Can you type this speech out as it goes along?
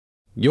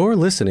You're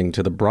listening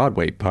to the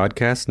Broadway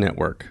Podcast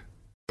Network.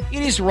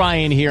 It is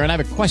Ryan here, and I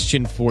have a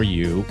question for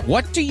you.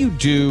 What do you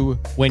do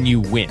when you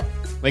win?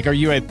 Like, are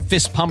you a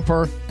fist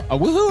pumper, a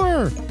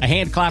woo-hooer, a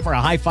hand clapper, a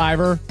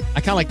high-fiver?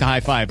 I kind of like the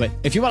high-five, but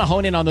if you want to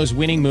hone in on those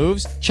winning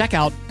moves, check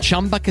out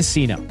Chumba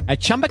Casino. At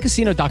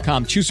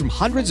ChumbaCasino.com, choose from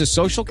hundreds of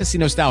social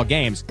casino-style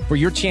games for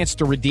your chance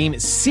to redeem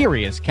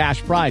serious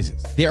cash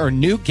prizes. There are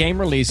new game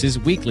releases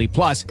weekly,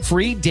 plus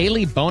free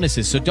daily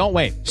bonuses, so don't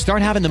wait.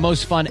 Start having the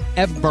most fun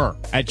ever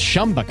at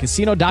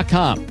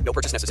ChumbaCasino.com. No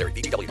purchase necessary.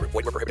 VGW Group.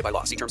 Void where prohibited by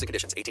law. See terms and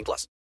conditions.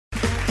 18+.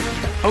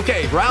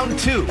 Okay, round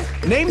two.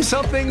 Name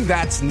something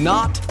that's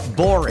not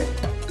boring.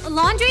 A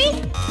laundry?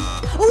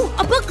 Ooh,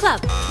 a book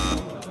club.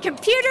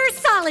 Computer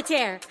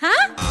solitaire,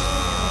 huh?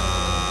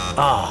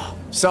 Ah,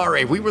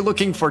 sorry, we were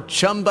looking for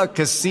Chumba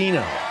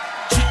Casino.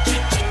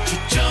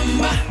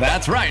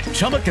 That's right,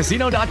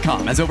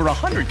 ChumbaCasino.com has over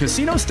 100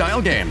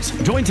 casino-style games.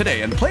 Join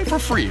today and play for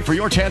free for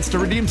your chance to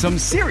redeem some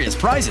serious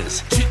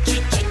prizes.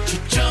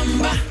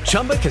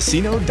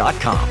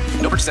 ChumbaCasino.com.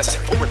 No purchase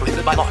necessary. Void where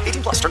prohibited by law.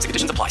 18+. Terms and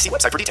conditions apply. See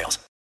website for details.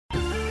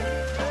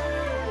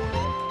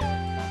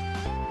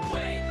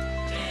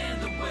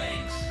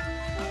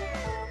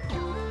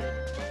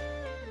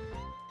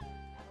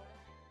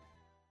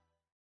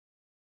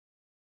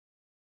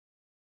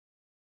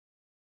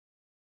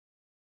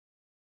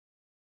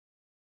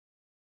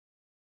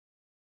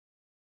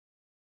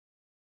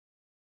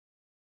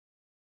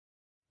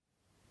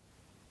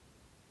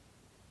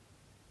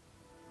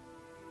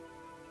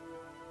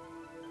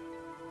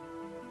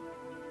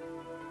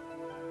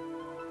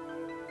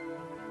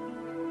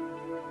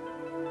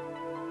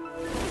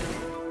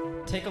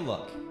 Take a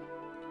look.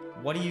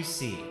 What do you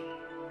see?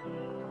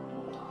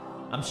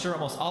 I'm sure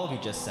almost all of you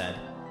just said,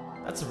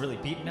 "That's a really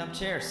beaten up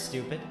chair,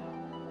 stupid."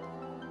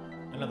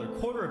 Another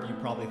quarter of you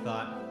probably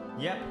thought,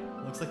 "Yep,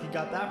 looks like you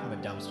got that from a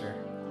dumpster."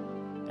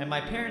 And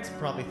my parents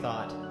probably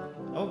thought,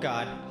 "Oh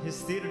God,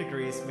 his theater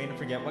degrees made him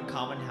forget what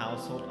common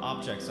household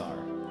objects are."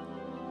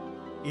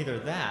 Either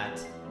that,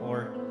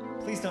 or,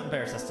 "Please don't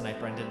embarrass us tonight,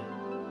 Brendan."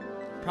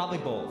 Probably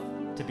both,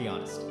 to be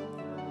honest.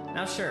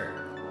 Now sure,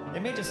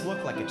 it may just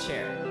look like a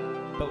chair,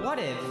 but what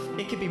if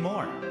it could be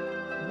more?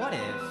 What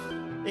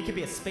if it could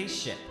be a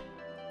spaceship?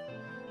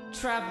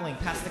 Traveling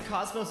past the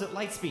cosmos at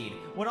light speed,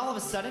 when all of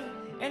a sudden,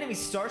 enemy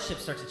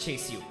starships start to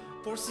chase you,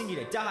 forcing you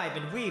to dive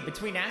and weave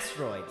between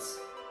asteroids.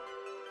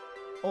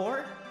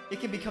 Or it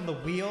can become the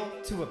wheel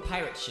to a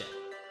pirate ship.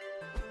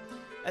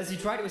 As you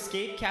try to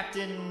escape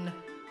Captain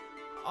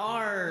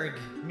Arg,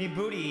 me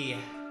booty.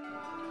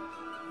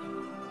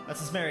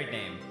 That's his married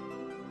name.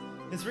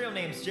 His real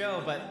name's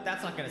Joe, but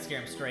that's not gonna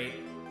scare him straight.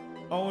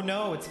 Oh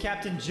no, it's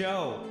Captain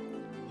Joe.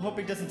 Hope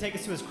he doesn't take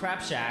us to his crap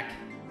shack.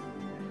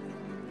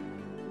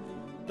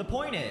 The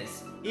point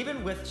is,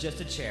 even with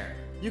just a chair,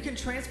 you can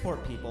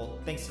transport people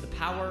thanks to the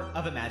power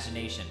of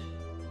imagination.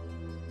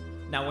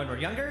 Now when we're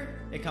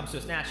younger, it comes to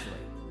us naturally.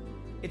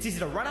 It's easy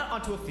to run out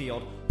onto a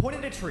field, point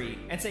at a tree,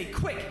 and say,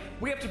 "Quick,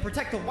 we have to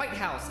protect the White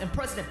House and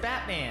President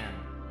Batman."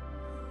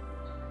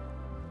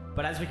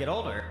 But as we get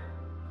older,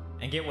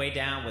 and get way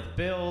down with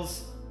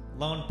bills,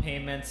 loan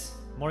payments,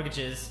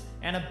 mortgages,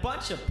 and a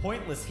bunch of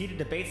pointless heated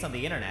debates on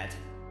the internet,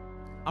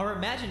 our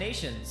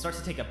imagination starts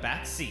to take a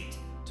back seat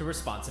to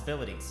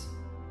responsibilities.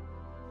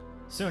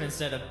 Soon,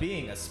 instead of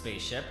being a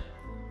spaceship,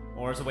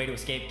 or as a way to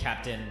escape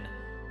Captain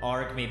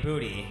Arg me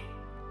booty,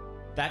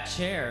 that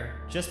chair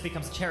just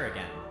becomes a chair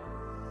again.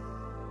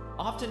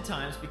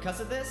 Oftentimes, because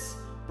of this,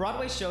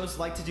 Broadway shows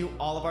like to do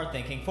all of our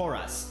thinking for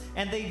us,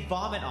 and they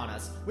vomit on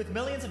us with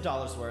millions of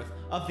dollars worth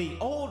of the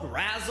old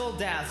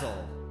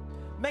razzle-dazzle.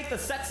 Make the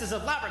sets as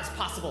elaborate as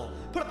possible.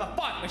 Put up a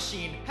fog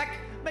machine. Heck,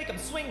 make them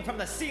swing from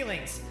the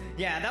ceilings.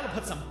 Yeah, that'll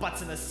put some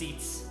butts in the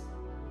seats.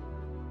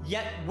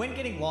 Yet, when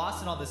getting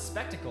lost in all this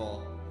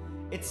spectacle,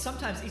 it's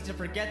sometimes easy to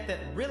forget that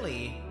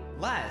really,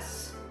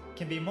 less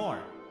can be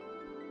more.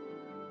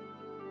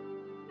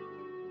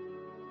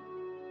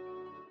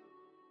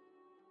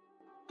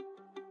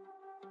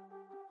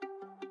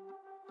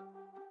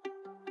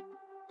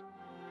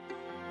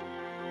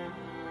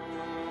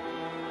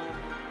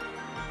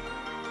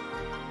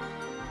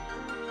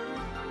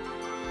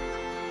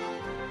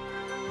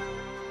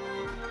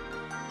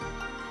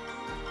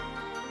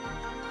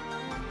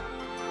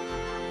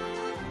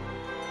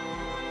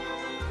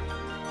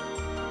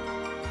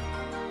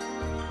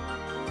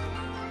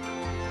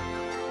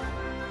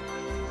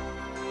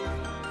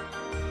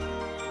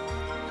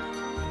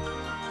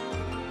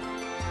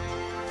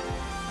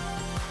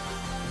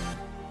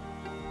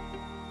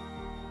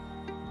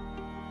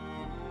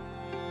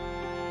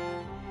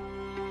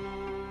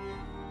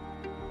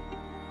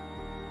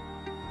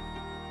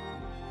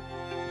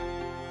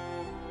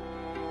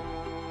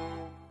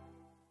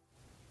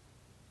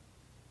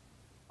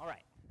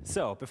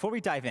 So, before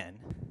we dive in,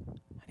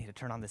 I need to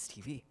turn on this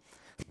TV.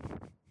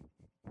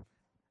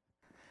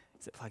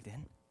 Is it plugged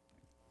in?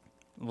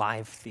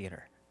 Live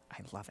theater.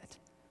 I love it.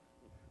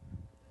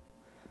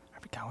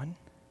 Are we going?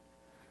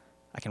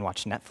 I can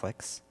watch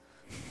Netflix.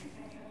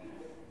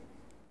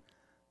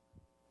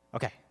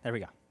 Okay, there we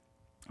go.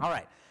 All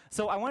right,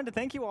 So I wanted to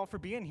thank you all for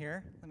being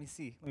here. Let me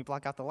see. Let me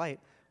block out the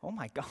light. Oh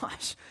my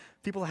gosh,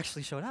 people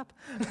actually showed up.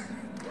 We're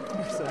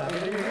so happy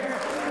that you're here.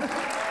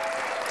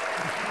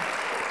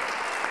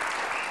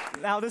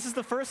 Now, this is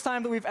the first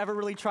time that we've ever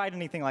really tried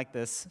anything like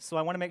this, so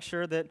I want to make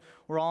sure that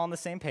we're all on the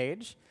same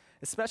page,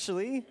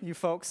 especially you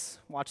folks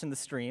watching the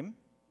stream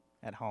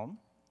at home.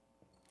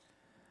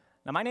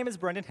 Now, my name is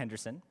Brendan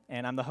Henderson,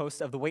 and I'm the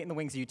host of the Wait in the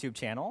Wings YouTube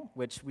channel,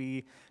 which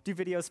we do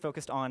videos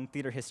focused on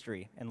theater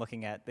history and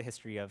looking at the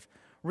history of,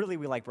 really,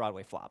 we like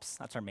Broadway flops.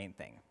 That's our main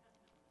thing.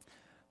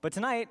 But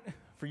tonight,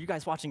 for you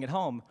guys watching at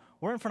home,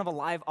 we're in front of a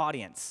live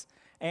audience,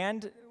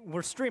 and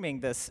we're streaming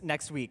this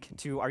next week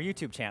to our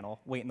YouTube channel,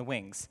 Wait in the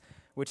Wings,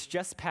 which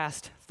just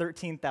passed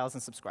 13,000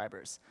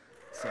 subscribers.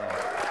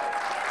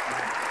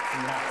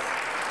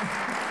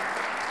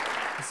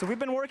 So we've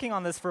been working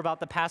on this for about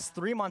the past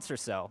 3 months or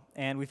so,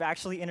 and we've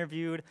actually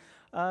interviewed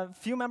a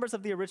few members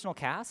of the original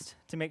cast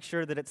to make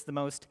sure that it's the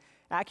most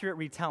accurate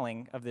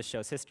retelling of this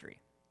show's history.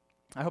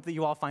 I hope that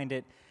you all find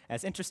it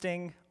as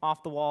interesting,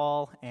 off the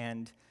wall,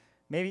 and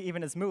maybe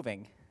even as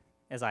moving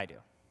as I do.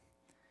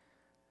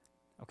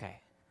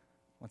 Okay,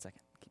 1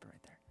 second, keep it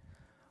right there.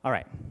 All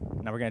right,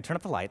 now we're gonna turn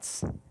up the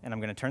lights, and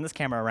I'm gonna turn this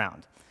camera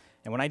around.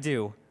 And when I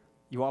do,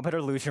 you all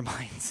better lose your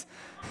minds.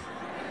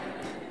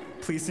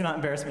 Please do not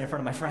embarrass me in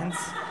front of my friends,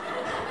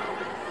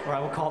 or I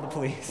will call the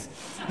police.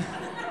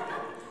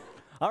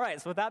 All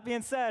right, so with that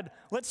being said,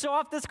 let's show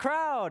off this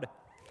crowd.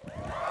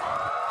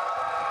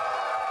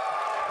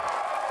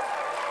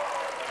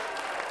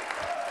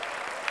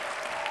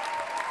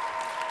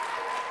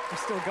 We're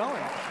still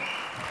going.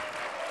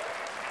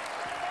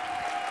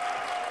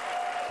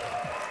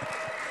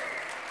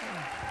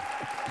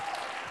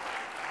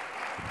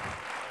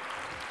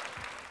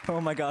 Oh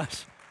my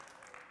gosh.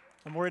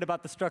 I'm worried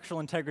about the structural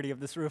integrity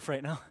of this roof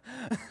right now.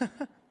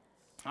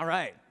 All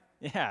right,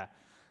 yeah.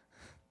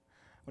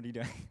 What are you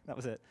doing? That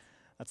was it.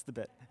 That's the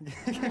bit.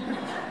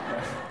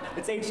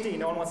 It's HD,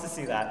 no one wants to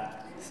see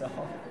that, so.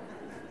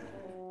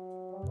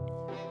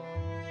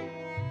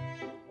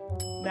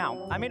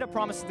 Now, I made a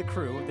promise to the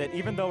crew that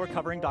even though we're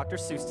covering Dr.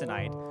 Seuss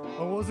tonight,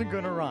 I wasn't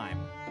gonna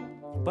rhyme.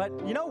 But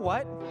you know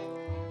what?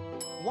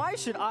 Why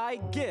should I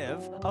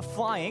give a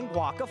flying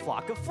Waka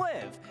Flocka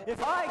Fliv?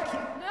 If I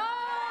can... No!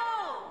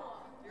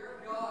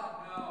 Dear God,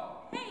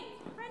 no. Hey,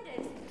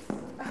 Brendan.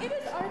 It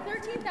is our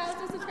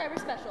 13,000 subscriber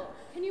special.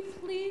 Can you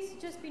please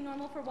just be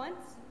normal for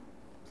once?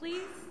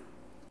 Please?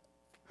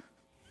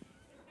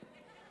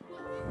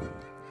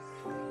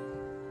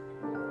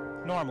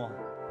 Normal.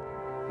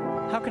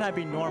 How can I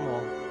be normal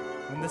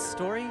when this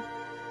story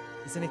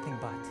is anything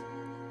but?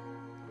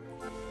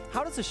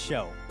 How does a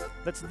show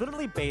that's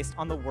literally based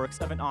on the works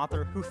of an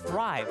author who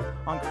thrived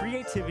on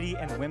creativity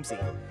and whimsy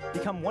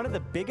become one of the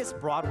biggest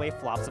Broadway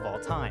flops of all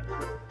time?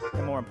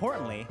 And more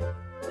importantly,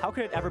 how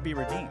could it ever be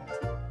redeemed?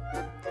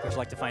 Would you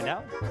like to find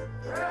out?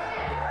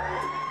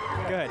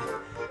 Good.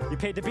 You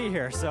paid to be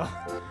here, so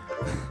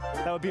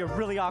that would be a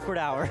really awkward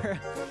hour.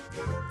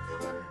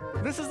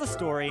 This is the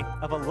story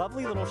of a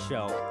lovely little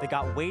show that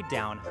got weighed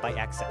down by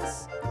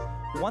excess.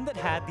 One that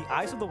had the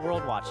eyes of the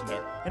world watching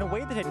it in a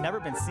way that had never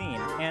been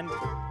seen, and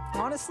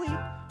honestly,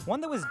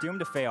 one that was doomed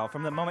to fail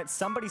from the moment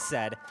somebody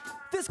said,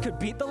 "This could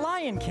beat The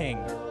Lion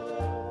King."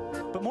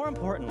 But more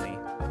importantly,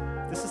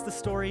 this is the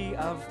story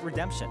of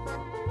redemption,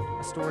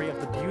 a story of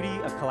the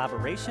beauty of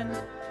collaboration,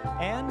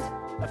 and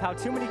of how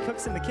too many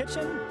cooks in the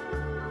kitchen,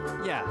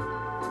 yeah,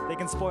 they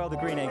can spoil the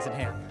green eggs and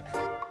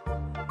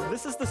ham.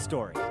 This is the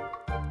story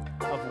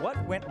of what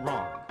went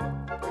wrong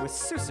with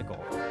Seussical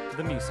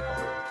the Musical.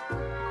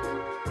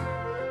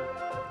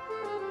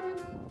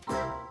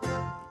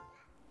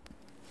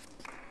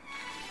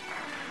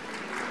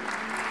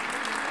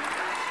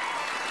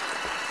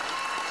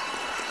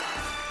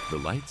 The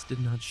lights did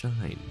not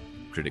shine.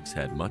 Critics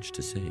had much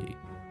to say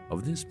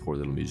of this poor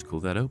little musical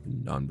that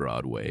opened on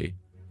Broadway.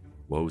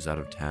 Woes out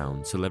of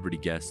town, celebrity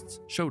guests,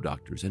 show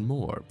doctors, and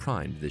more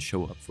primed this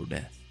show up for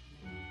death.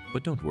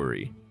 But don't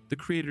worry, the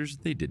creators,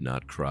 they did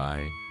not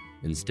cry.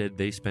 Instead,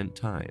 they spent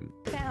time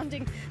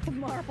pounding the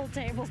marble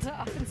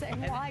tabletop and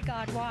saying, "Why,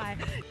 God, why?"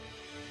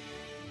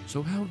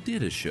 So how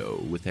did a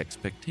show with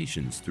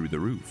expectations through the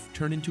roof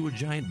turn into a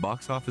giant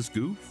box office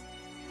goof?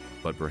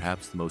 But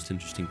perhaps the most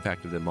interesting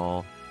fact of them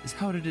all is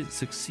how did it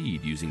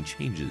succeed using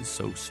changes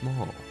so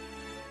small?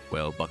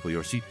 Well, buckle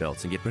your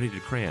seatbelts and get ready to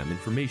cram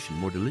information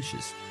more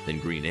delicious than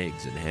green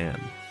eggs and ham.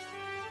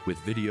 With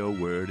video,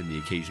 word, and the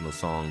occasional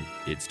song,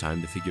 it's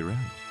time to figure out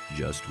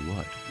just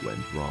what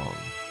went wrong.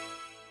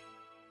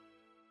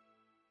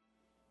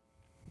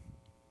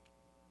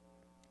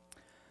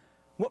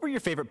 What were your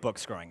favorite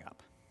books growing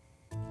up?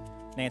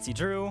 Nancy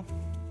Drew,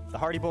 The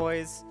Hardy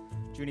Boys,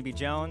 Junie B.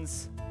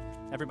 Jones,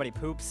 Everybody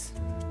Poops.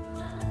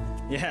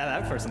 Yeah,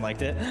 that person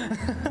liked it.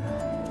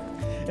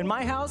 In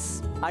my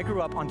house, I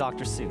grew up on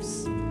Dr.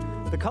 Seuss.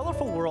 The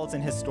colorful worlds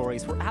in his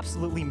stories were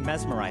absolutely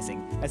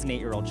mesmerizing as an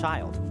 8-year-old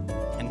child.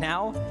 And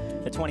now,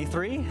 at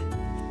 23,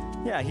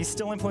 yeah, he's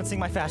still influencing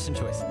my fashion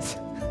choices.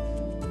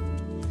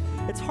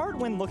 It's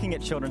hard when looking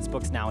at children's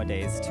books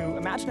nowadays to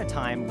imagine a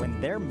time when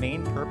their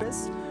main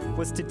purpose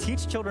was to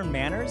teach children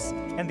manners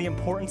and the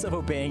importance of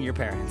obeying your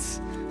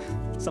parents.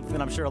 Something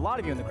that I'm sure a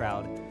lot of you in the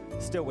crowd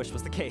still wish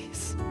was the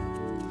case.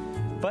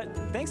 But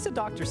thanks to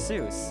Dr.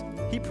 Seuss,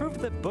 he proved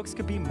that books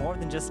could be more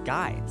than just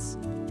guides.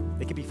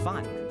 They could be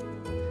fun.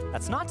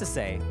 That's not to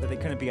say that they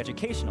couldn't be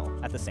educational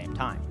at the same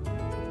time.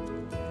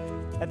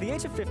 At the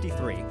age of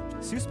 53,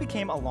 Seuss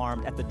became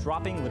alarmed at the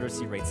dropping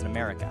literacy rates in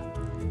America.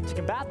 To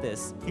combat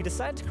this, he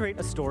decided to create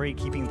a story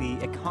keeping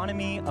the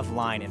economy of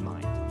line in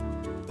mind.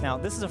 Now,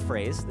 this is a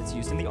phrase that's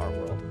used in the art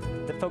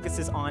world that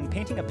focuses on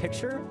painting a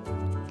picture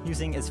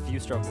using as few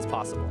strokes as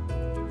possible.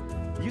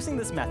 Using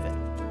this method,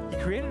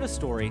 he created a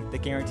story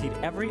that guaranteed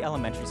every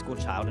elementary school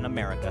child in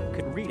America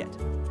could read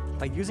it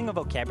by using a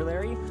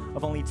vocabulary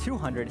of only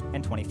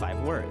 225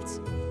 words.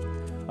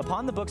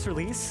 Upon the book's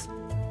release,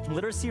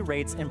 literacy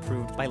rates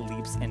improved by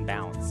leaps and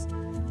bounds,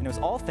 and it was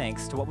all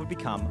thanks to what would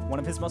become one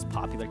of his most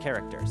popular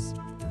characters,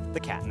 the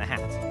Cat in the Hat.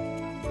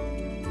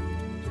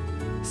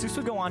 Seuss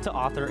would go on to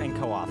author and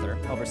co-author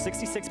over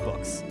 66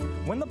 books,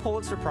 win the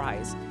Pulitzer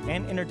Prize,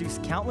 and introduce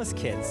countless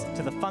kids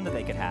to the fun that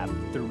they could have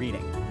through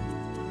reading.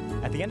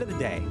 At the end of the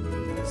day,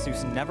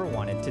 Seuss never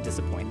wanted to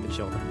disappoint the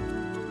children.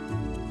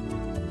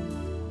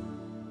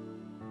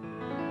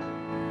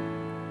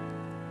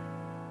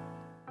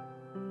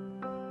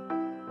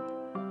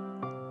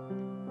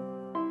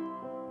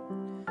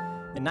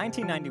 In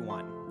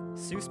 1991,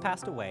 Seuss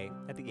passed away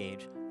at the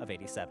age of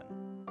 87,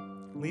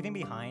 leaving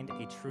behind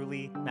a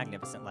truly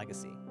magnificent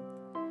legacy.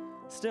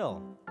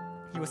 Still,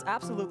 he was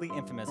absolutely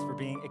infamous for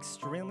being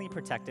extremely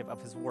protective of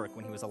his work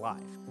when he was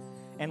alive,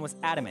 and was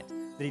adamant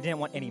that he didn't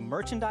want any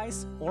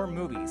merchandise or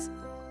movies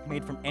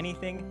made from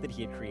anything that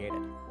he had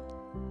created.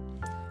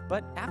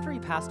 But after he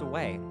passed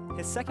away,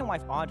 his second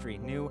wife Audrey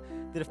knew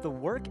that if the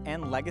work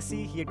and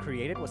legacy he had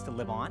created was to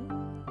live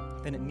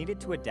on, then it needed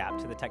to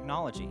adapt to the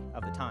technology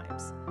of the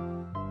times.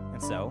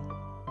 And so,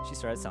 she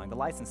started selling the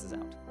licenses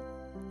out.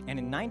 And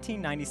in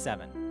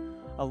 1997,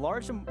 a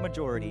large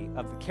majority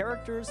of the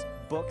characters,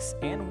 books,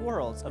 and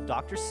worlds of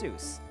Dr.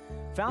 Seuss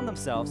found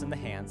themselves in the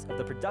hands of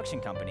the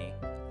production company,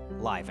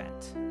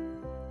 Livent.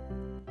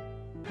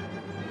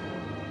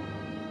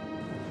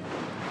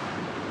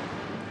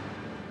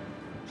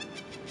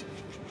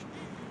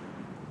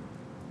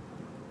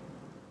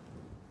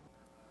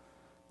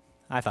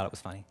 I thought it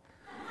was funny.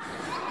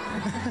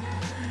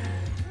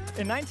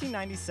 In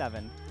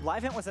 1997,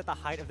 Livent was at the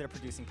height of their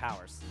producing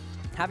powers,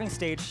 having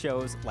staged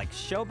shows like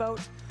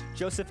Showboat,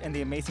 Joseph and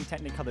the Amazing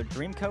Technicolor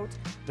Dreamcoat,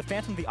 The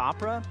Phantom of the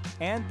Opera,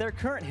 and their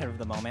current hit of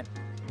the moment,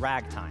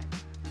 Ragtime.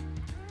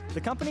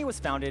 The company was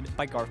founded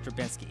by Garth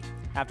Drabinsky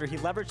after he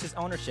leveraged his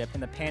ownership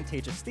in the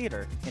Pantages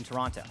Theatre in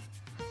Toronto.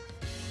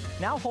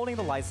 Now holding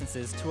the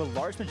licenses to a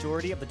large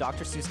majority of the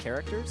Dr. Seuss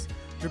characters,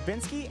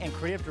 Drabinsky and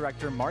creative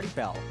director Marty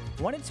Bell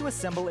wanted to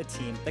assemble a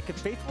team that could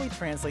faithfully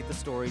translate the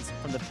stories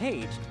from the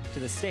page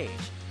to the stage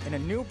in a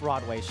new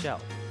Broadway show.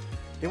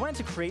 They wanted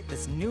to create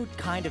this new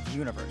kind of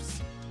universe,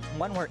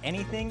 one where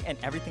anything and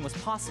everything was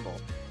possible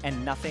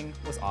and nothing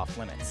was off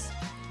limits.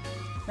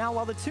 Now,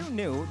 while the two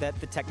knew that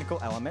the technical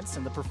elements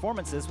and the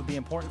performances would be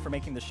important for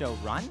making the show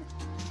run,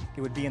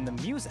 it would be in the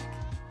music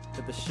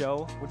that the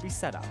show would be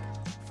set up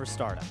for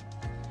stardom.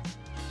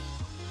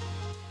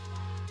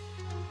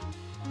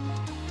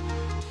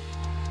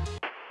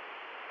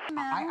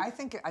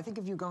 I think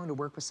if you're going to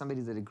work with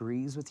somebody that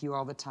agrees with you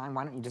all the time,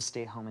 why don't you just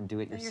stay at home and do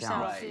it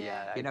yourself? Right,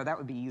 yeah. You know, that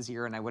would be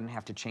easier, and I wouldn't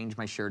have to change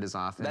my shirt as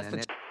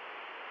often.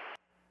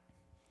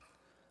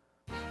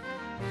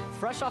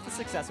 Fresh off the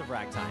success of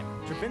Ragtime,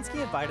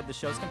 Drabinsky invited the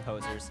show's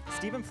composers,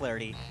 Stephen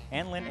Flaherty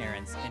and Lynn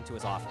Ahrens, into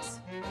his office.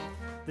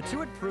 The two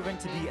had proven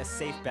to be a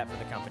safe bet for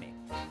the company,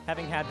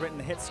 having had written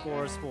the hit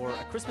scores for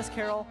A Christmas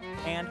Carol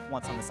and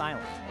Once on This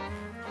Island.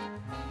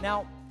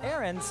 Now,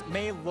 Ahrens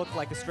may look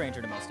like a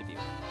stranger to most of you,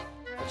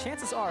 but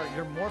chances are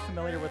you're more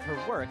familiar with her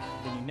work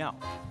than you know.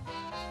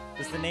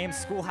 Does the name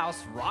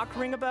Schoolhouse Rock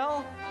ring a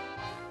bell?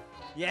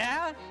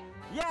 Yeah?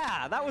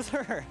 Yeah, that was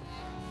her.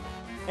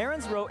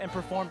 Ahrens wrote and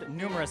performed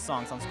numerous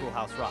songs on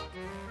Schoolhouse Rock,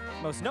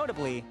 most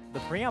notably the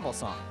preamble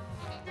song,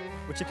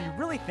 which if you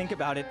really think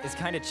about it is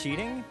kind of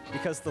cheating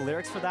because the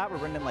lyrics for that were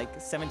written in like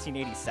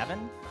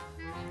 1787.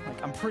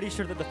 Like, I'm pretty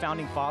sure that the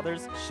Founding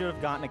Fathers should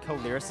have gotten a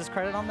co-lyricist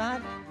credit on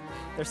that.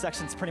 Their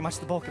section's pretty much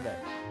the bulk of it.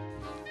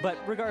 But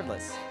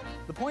regardless,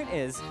 the point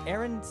is,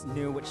 Ahrens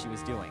knew what she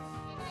was doing.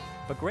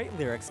 But great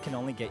lyrics can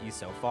only get you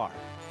so far.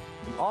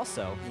 You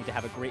also need to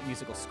have a great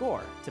musical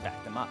score to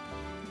back them up.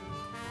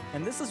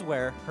 And this is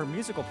where her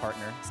musical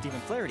partner,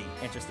 Stephen Flaherty,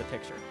 enters the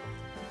picture.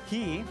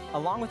 He,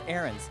 along with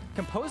Ahrens,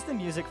 composed the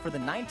music for the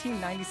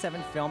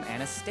 1997 film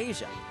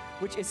Anastasia,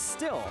 which is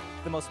still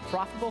the most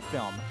profitable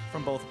film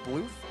from both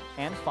Bluth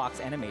and Fox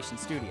Animation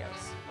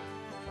Studios.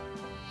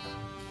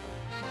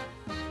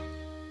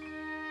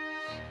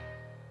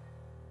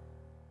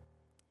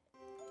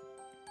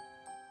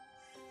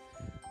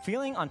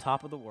 Feeling on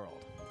top of the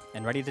world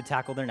and ready to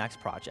tackle their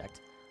next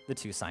project, the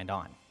two signed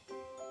on.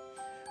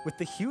 With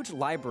the huge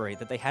library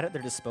that they had at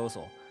their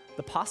disposal, the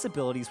the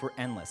possibilities were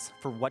endless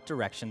for what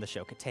direction the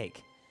show could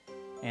take.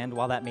 And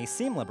while that may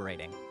seem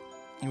liberating,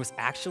 it was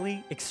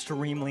actually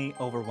extremely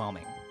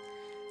overwhelming.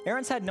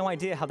 Aarons had no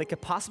idea how they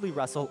could possibly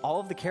wrestle all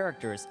of the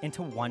characters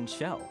into one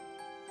show.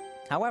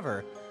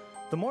 However,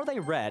 the more they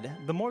read,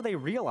 the more they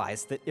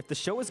realized that if the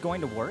show was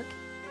going to work,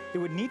 it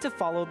would need to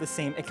follow the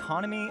same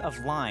economy of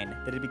line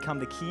that had become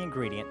the key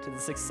ingredient to the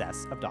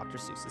success of Dr.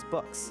 Seuss's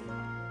books.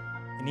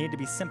 It needed to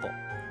be simple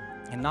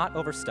and not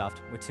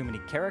overstuffed with too many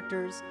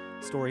characters,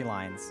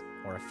 storylines,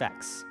 or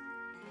effects.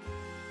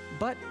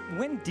 But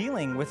when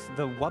dealing with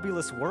the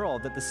wubbulous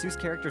world that the Seuss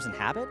characters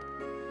inhabit,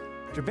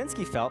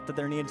 Drabinsky felt that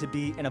there needed to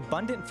be an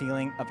abundant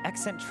feeling of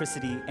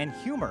eccentricity and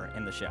humor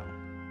in the show.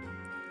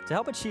 To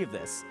help achieve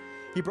this,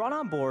 he brought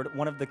on board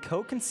one of the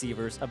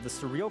co-conceivers of the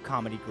surreal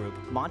comedy group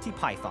Monty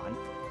Python,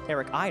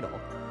 Eric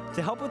Idle,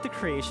 to help with the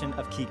creation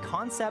of key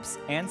concepts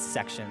and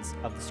sections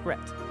of the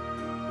script.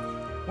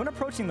 When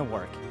approaching the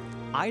work,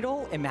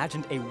 Idle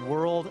imagined a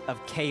world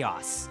of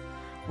chaos,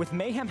 with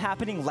mayhem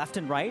happening left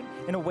and right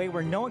in a way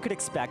where no one could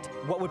expect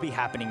what would be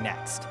happening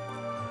next.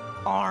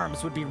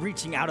 Arms would be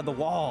reaching out of the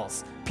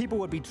walls, people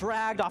would be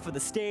dragged off of the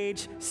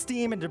stage,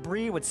 steam and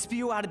debris would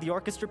spew out of the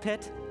orchestra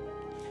pit.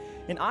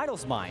 In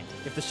Idle's mind,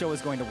 if the show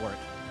was going to work,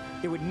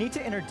 it would need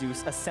to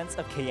introduce a sense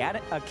of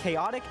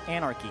chaotic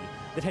anarchy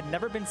that had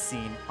never been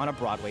seen on a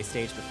Broadway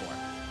stage before.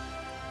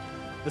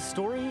 The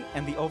story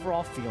and the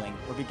overall feeling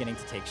were beginning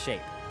to take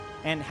shape,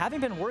 and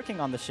having been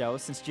working on the show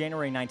since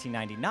January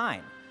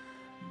 1999,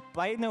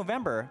 by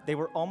November, they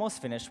were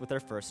almost finished with their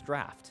first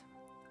draft.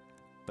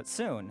 But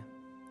soon,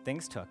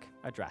 things took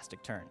a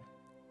drastic turn.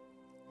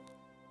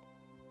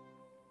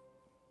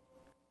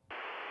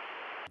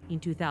 In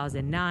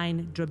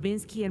 2009,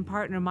 Drabinsky and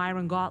partner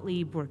Myron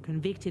Gottlieb were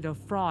convicted of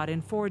fraud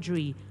and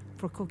forgery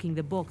for cooking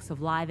the books of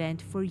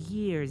Livent for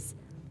years.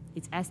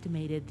 It's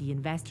estimated the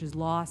investors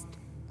lost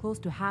close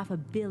to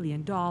 $500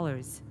 million.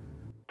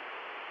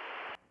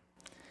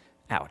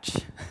 Ouch.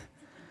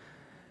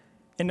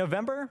 In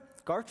November,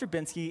 Garth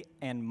Drabinsky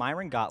and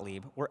Myron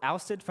Gottlieb were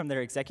ousted from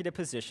their executive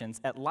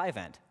positions at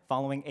Livent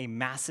following a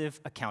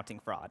massive accounting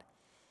fraud.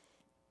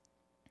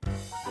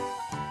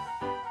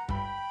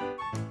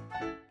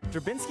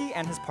 Drabinsky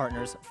and his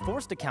partners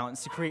forced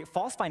accountants to create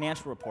false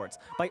financial reports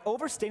by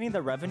overstating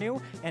their revenue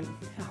and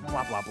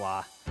blah, blah,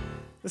 blah.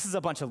 This is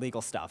a bunch of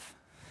legal stuff.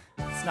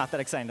 It's not that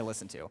exciting to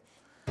listen to.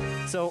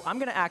 So I'm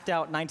gonna act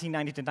out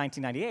 1990 to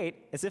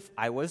 1998 as if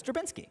I was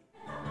Drabinsky.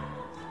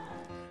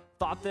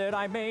 Thought that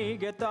I may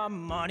get the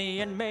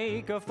money and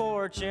make a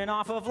fortune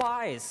off of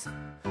lies.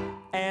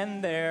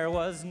 And there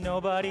was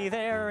nobody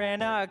there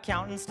and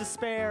accountants to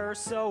spare.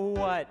 So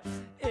what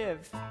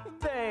if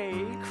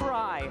they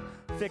cry?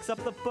 Fix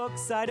up the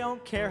books, I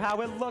don't care how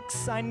it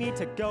looks. I need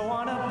to go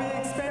on a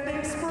big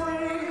spending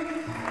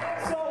spree.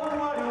 So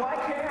what do I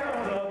care?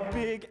 The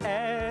big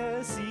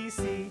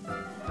SEC.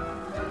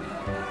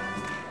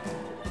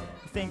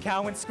 Think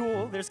how in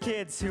school there's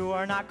kids who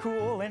are not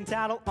cool and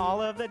tattle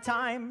all of the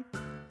time.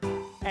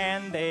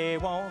 And they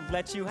won't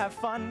let you have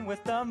fun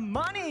with the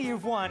money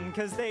you've won,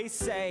 'cause they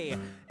say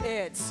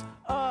it's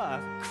a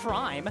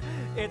crime.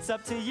 It's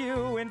up to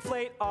you,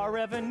 inflate our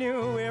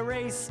revenue,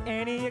 erase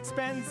any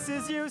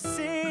expenses you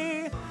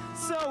see.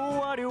 So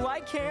what do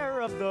I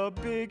care of the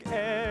big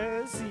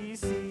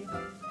SEC?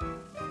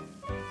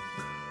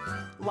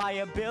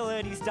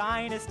 Liabilities,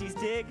 dynasties,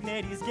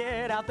 dignities,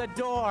 get out the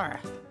door.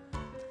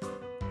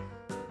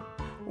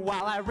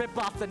 While I rip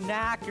off the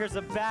knackers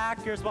of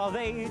backers while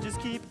they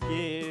just keep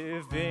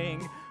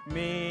giving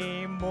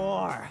me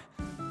more.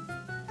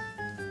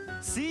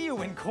 See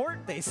you in court,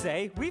 they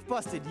say. We've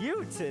busted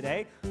you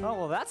today. Oh,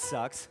 well, that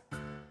sucks.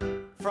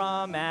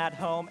 From at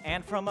home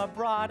and from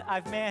abroad,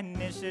 I've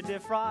managed to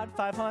defraud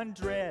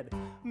 $500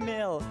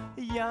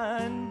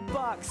 million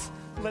bucks.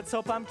 Let's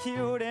hope I'm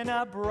cute in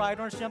a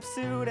bright orange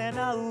jumpsuit and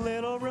a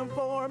little room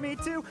for me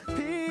to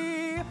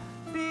pee.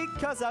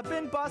 Because I've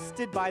been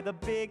busted by the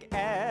big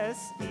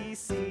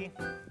SEC.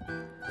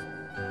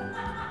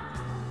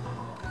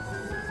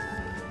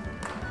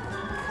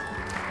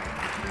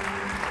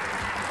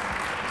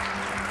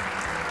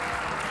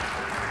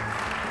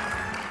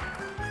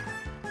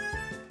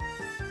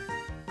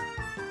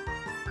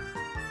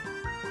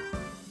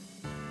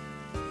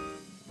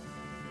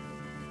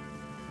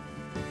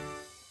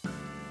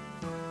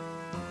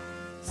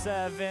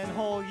 Seven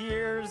whole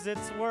years,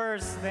 it's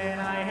worse than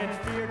I had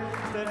feared.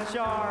 The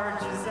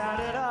charges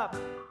added up.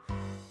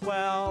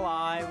 Well,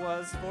 I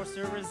was forced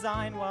to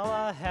resign well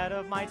ahead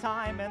of my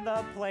time, and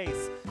the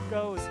place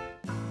goes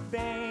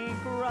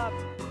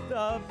bankrupt.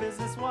 The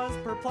business was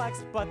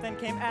perplexed, but then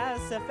came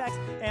SFX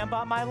and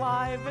bought my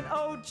live and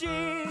OG.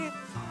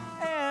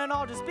 And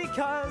all just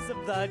because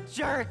of the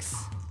jerks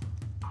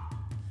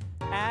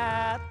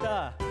at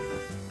the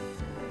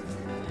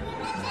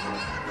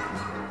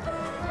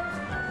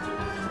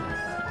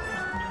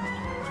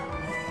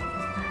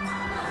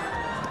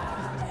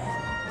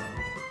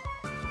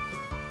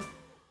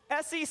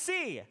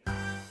SEC.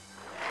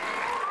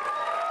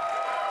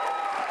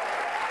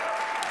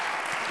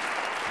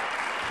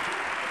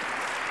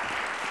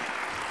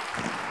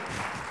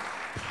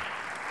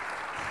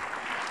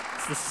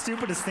 the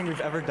stupidest thing we've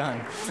ever done.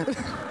 Okay.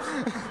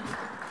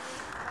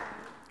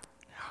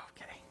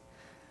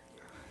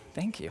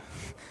 Thank you.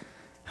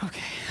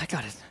 Okay, I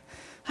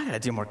gotta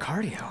do more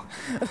cardio.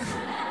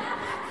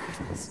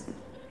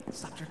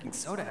 Stop drinking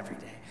soda every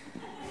day.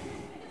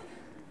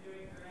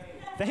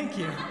 Thank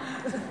you.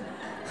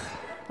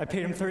 I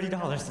paid him $30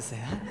 to say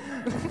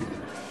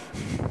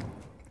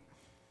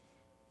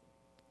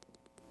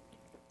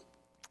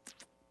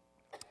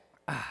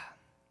that.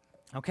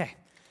 Okay.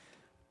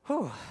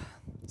 Whew.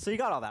 So you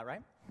got all that,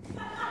 right?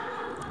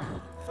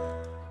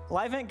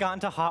 Livent got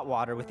into hot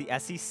water with the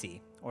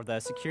SEC, or the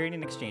Security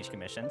and Exchange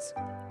Commissions,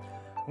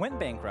 went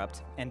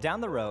bankrupt, and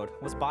down the road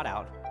was bought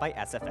out by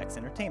SFX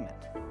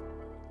Entertainment.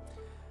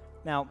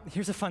 Now,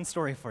 here's a fun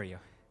story for you.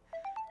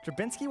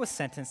 Drabinsky was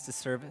sentenced to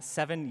serve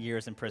 7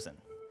 years in prison,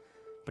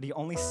 but he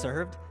only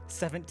served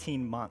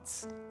 17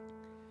 months.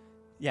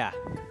 Yeah,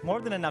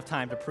 more than enough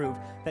time to prove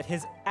that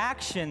his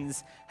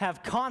actions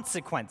have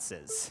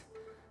consequences.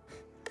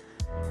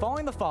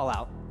 Following the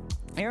fallout,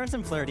 Ahrens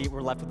and Flaherty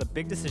were left with a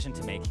big decision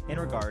to make in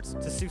regards to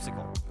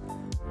Seussical.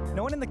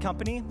 No one in the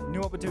company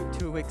knew what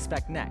to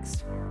expect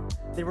next.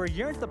 They were a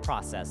year into the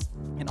process,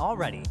 and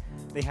already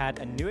they had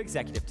a new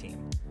executive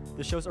team.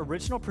 The show's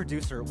original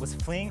producer was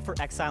fleeing for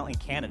exile in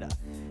Canada,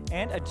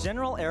 and a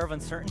general air of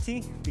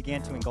uncertainty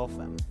began to engulf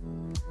them.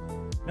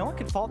 No one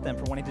could fault them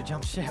for wanting to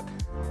jump ship.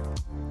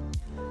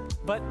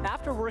 But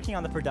after working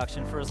on the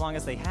production for as long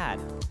as they had,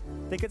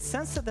 they could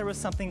sense that there was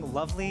something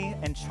lovely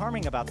and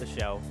charming about the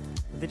show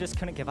that they just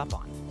couldn't give up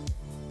on.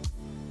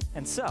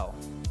 And so,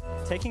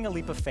 taking a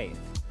leap of faith,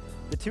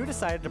 the two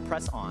decided to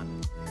press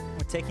on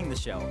with taking the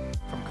show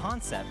from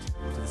concept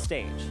to the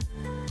stage.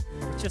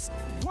 Just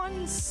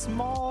one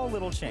small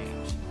little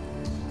change.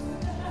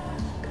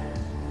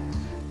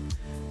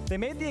 They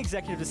made the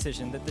executive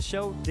decision that the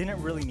show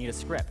didn't really need a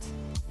script,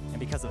 and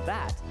because of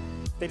that,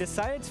 they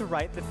decided to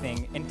write the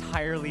thing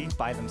entirely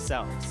by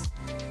themselves,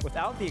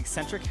 without the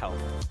eccentric help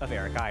of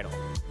Eric Idle.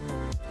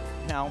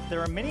 Now, there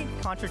are many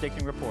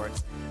contradicting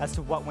reports as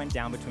to what went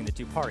down between the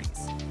two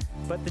parties,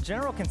 but the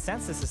general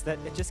consensus is that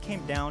it just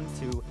came down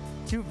to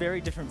two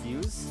very different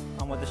views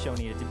on what the show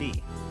needed to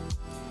be.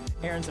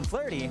 Ahrens and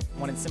Flaherty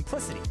wanted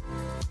simplicity,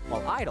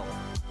 while Idle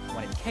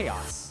wanted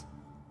chaos.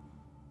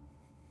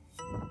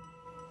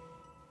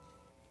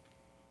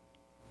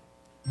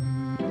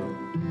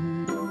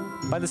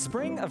 By the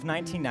spring of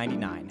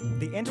 1999,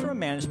 the interim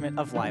management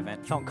of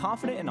Livent felt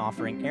confident in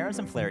offering Ahrens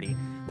and Flaherty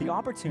the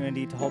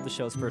opportunity to hold the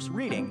show's first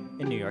reading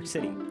in New York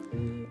City.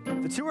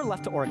 The two were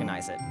left to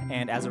organize it,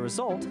 and as a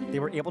result, they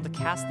were able to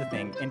cast the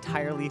thing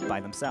entirely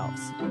by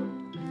themselves.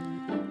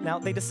 Now,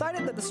 they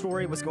decided that the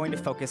story was going to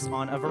focus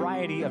on a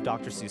variety of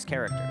Dr. Seuss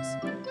characters,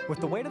 with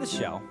the weight of the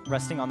show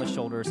resting on the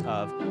shoulders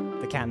of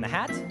the Cat in the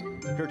Hat,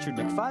 Gertrude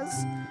McFuzz,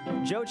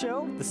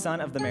 Jojo, the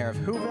son of the mayor of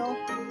Whoville,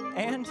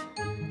 and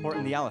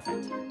Horton the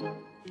Elephant.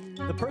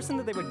 The person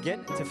that they would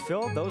get to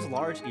fill those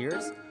large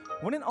ears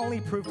wouldn't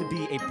only prove to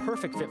be a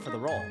perfect fit for the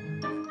role,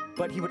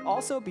 but he would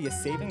also be a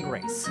saving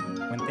grace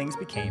when things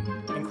became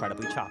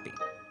incredibly choppy.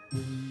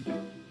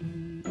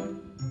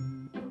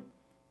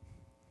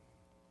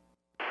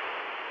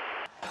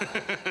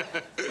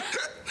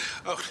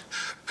 Oh,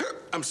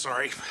 I'm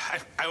sorry.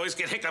 I always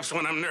get hiccups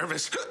when I'm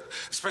nervous,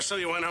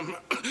 especially when I'm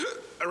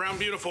around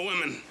beautiful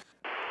women.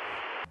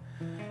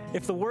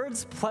 If the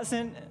words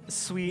pleasant,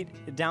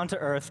 sweet,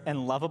 down-to-earth,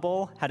 and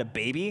lovable had a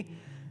baby,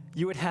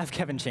 you would have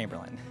Kevin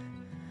Chamberlain.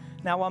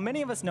 Now, while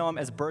many of us know him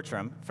as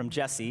Bertram from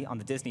Jessie on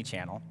the Disney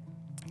Channel,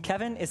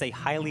 Kevin is a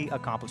highly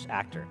accomplished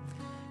actor,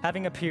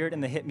 having appeared in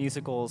the hit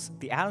musicals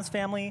The Addams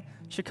Family,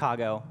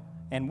 Chicago,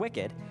 and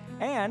Wicked,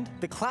 and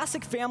the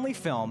classic family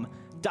film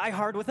Die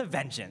Hard with a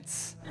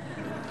Vengeance.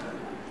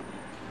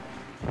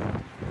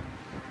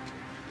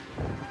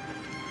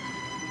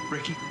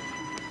 Ricky?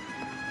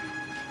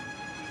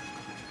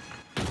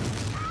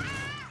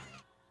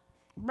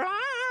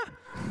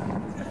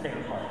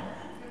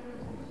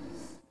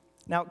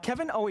 Now,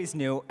 Kevin always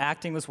knew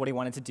acting was what he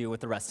wanted to do with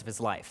the rest of his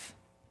life.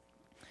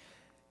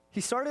 He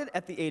started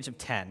at the age of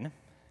 10,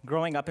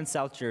 growing up in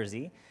South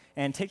Jersey,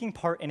 and taking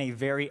part in a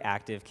very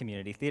active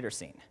community theater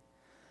scene.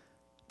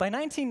 By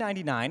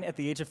 1999, at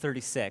the age of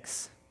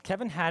 36,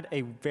 Kevin had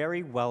a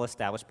very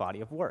well-established body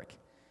of work.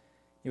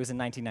 It was in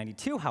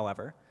 1992,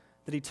 however,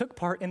 that he took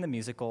part in the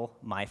musical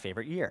My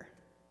Favorite Year.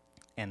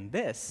 And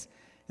this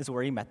is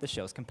where he met the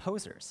show's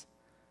composers,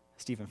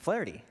 Stephen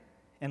Flaherty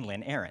and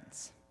Lynn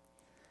Ahrens.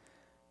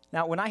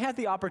 Now, when I had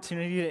the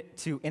opportunity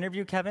to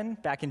interview Kevin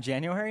back in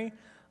January,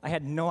 I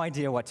had no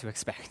idea what to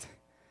expect.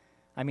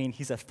 I mean,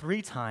 he's a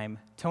 3-time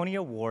Tony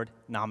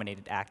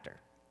Award-nominated actor.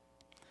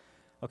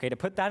 Okay, to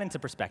put that into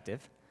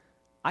perspective,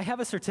 I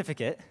have a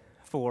certificate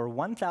for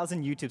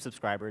 1,000 YouTube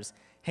subscribers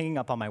hanging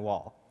up on my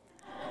wall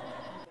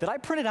that I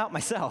printed out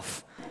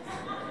myself.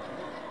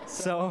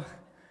 So,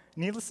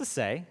 needless to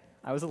say,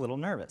 I was a little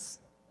nervous.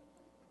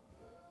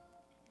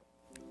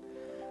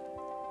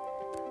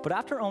 But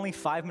after only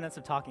 5 minutes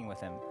of talking with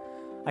him,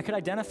 I could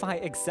identify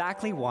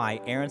exactly why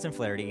Ahrens and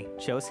Flaherty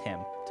chose him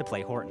to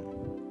play Horton.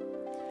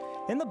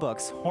 In the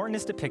books, Horton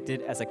is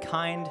depicted as a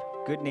kind,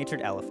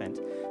 good-natured elephant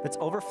that's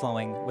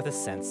overflowing with a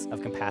sense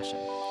of compassion.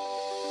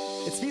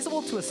 It's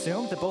feasible to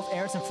assume that both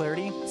Aaron and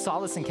Flaherty saw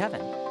this in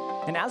Kevin,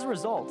 and as a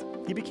result,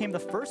 he became the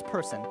first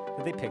person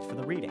that they picked for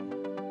the reading.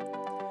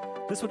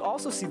 This would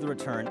also see the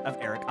return of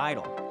Eric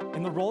Idle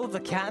in the role of the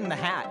Cat in the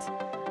Hat,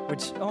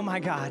 which, oh my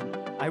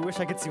God, I wish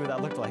I could see what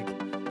that looked like.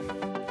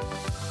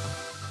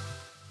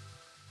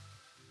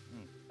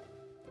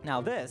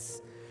 Now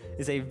this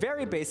is a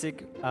very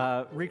basic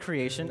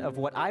recreation of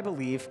what I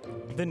believe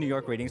the New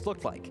York readings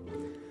looked like.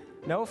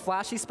 No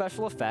flashy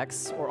special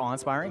effects or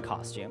awe-inspiring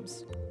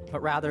costumes,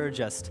 but rather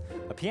just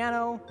a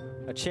piano,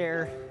 a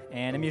chair,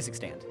 and a music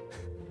stand.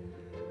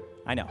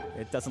 I know,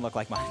 it doesn't look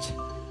like much.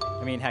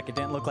 I mean, heck, it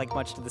didn't look like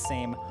much to the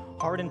same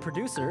hardened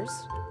producers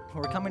who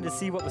were coming to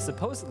see what was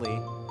supposedly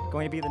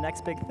going to be the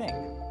next big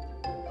thing.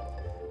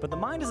 But the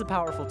mind is a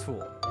powerful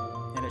tool,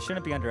 and it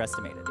shouldn't be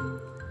underestimated.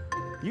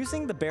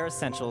 Using the bare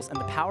essentials and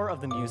the power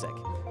of the music,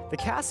 the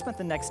cast spent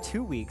the next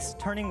 2 weeks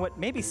turning what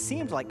maybe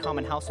seemed like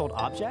common household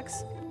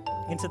objects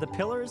into the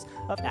pillars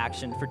of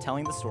action for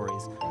telling the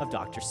stories of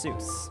Dr.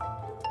 Seuss.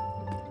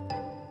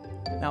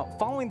 Now,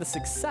 following the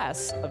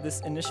success of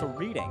this initial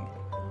reading,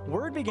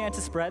 word began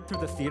to spread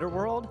through the theater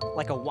world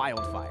like a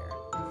wildfire.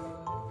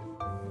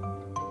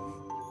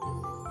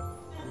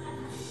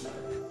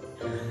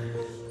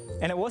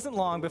 And it wasn't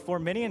long before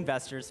many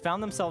investors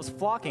found themselves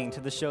flocking to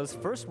the show's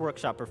first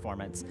workshop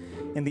performance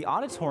in the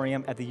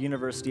auditorium at the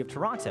University of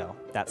Toronto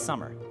that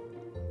summer.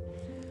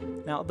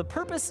 Now, the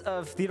purpose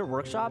of theater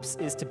workshops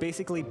is to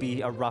basically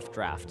be a rough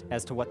draft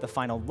as to what the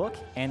final look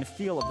and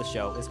feel of the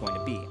show is going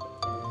to be.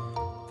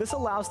 This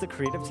allows the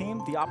creative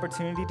team the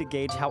opportunity to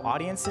gauge how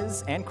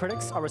audiences and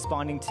critics are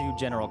responding to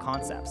general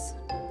concepts.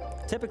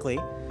 Typically,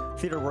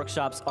 theater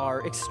workshops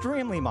are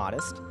extremely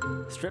modest,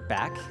 stripped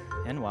back,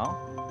 and,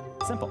 well,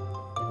 simple.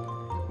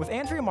 With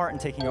Andrea Martin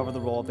taking over the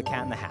role of the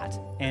Cat in the Hat,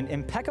 and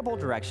impeccable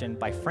direction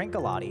by Frank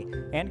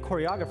Galati and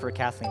choreographer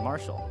Kathleen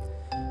Marshall,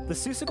 the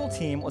Seussical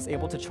team was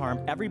able to charm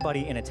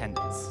everybody in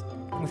attendance,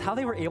 with how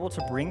they were able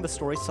to bring the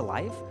stories to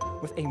life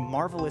with a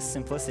marvelous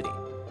simplicity.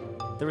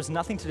 There was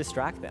nothing to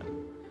distract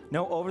them.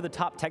 No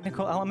over-the-top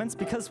technical elements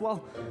because,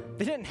 well,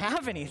 they didn't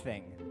have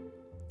anything.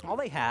 All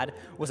they had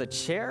was a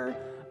chair,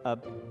 a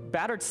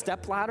battered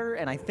stepladder,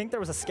 and I think there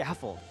was a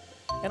scaffold.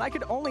 And I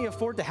could only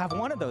afford to have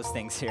one of those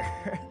things here.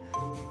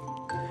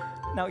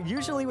 Now,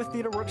 usually with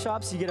theater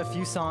workshops, you get a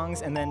few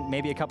songs and then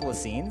maybe a couple of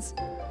scenes.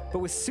 But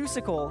with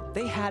Seussical,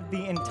 they had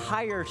the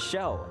entire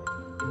show.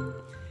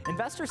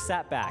 Investors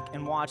sat back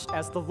and watched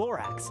as the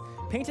Lorax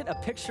painted a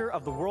picture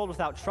of the world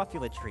without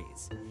truffula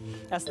trees,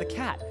 as the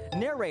cat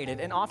narrated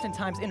and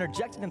oftentimes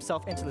interjected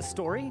himself into the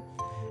story,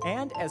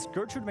 and as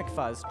Gertrude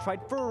McFuzz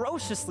tried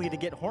ferociously to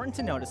get Horton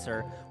to notice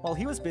her while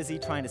he was busy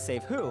trying to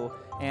save Who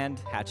and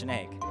hatch an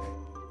egg.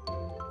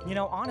 You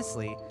know,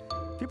 honestly,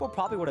 people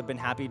probably would have been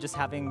happy just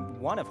having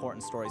one of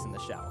Horton's stories in the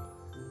show.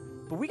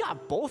 But we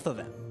got both of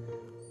them.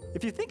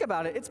 If you think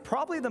about it, it's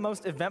probably the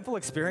most eventful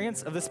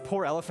experience of this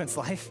poor elephant's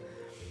life.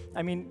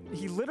 I mean,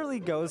 he literally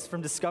goes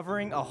from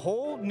discovering a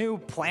whole new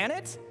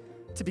planet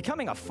to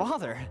becoming a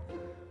father.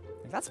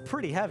 That's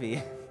pretty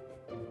heavy.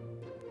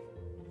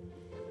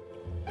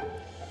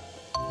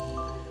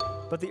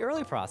 But the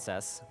early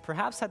process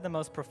perhaps had the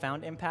most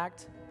profound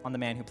impact on the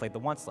man who played the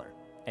Onceler,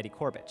 Eddie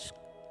Corbett,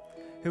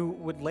 who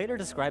would later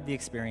describe the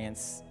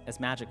experience as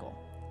magical,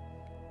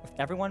 with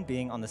everyone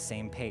being on the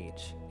same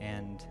page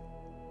and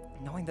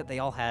knowing that they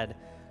all had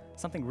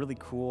something really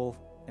cool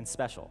and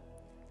special.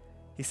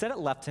 He said it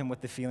left him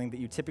with the feeling that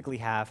you typically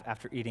have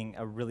after eating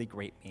a really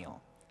great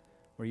meal,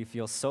 where you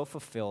feel so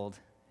fulfilled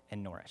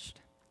and nourished.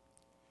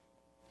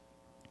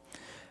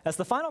 As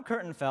the final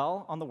curtain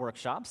fell on the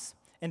workshops,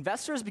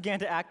 investors began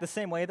to act the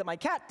same way that my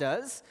cat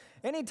does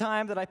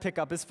anytime that I pick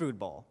up his food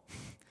bowl.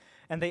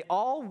 And they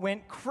all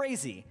went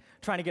crazy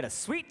trying to get a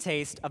sweet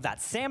taste of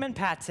that salmon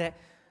pate,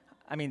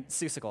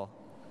 Seussical.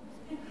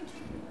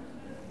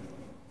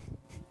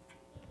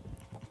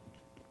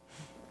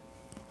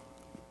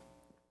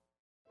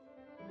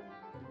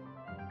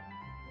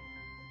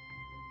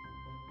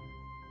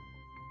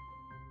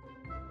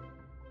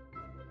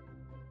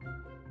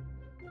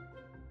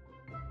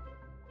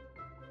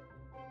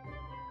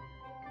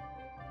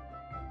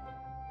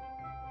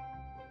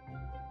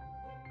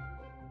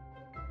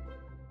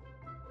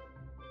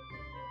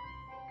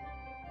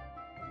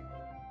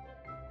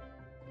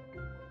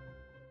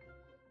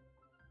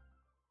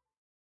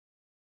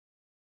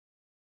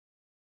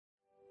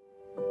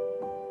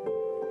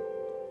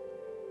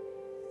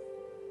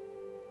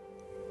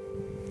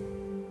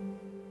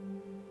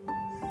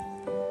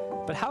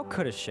 But how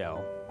could a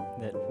show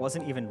that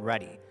wasn't even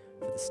ready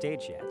for the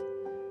stage yet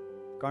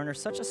garner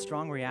such a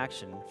strong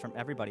reaction from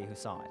everybody who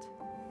saw it?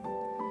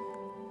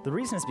 The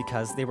reason is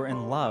because they were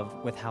in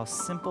love with how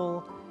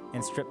simple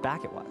and stripped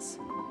back it was.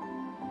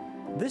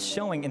 This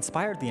showing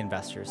inspired the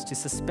investors to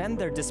suspend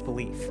their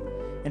disbelief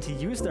and to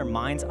use their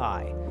mind's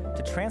eye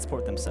to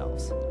transport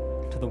themselves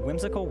to the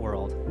whimsical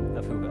world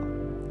of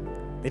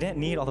Whoville. They didn't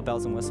need all the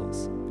bells and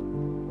whistles.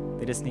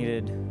 They just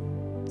needed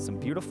some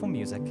beautiful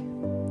music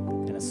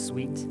and a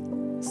sweet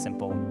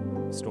simple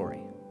story.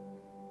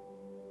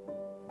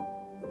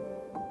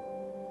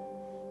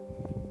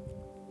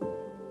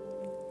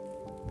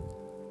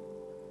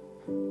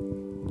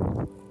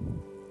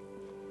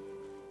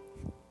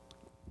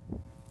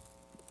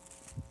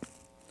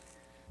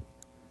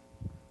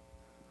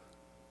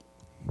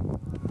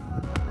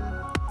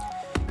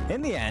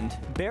 In the end,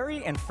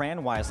 Barry and Fran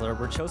Weisler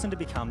were chosen to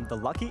become the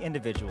lucky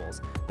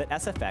individuals that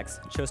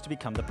SFX chose to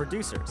become the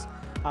producers,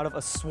 out of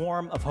a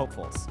swarm of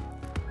hopefuls.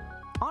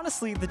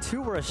 Honestly, the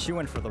two were a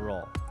shoo-in for the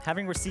role,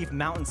 having received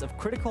mountains of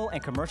critical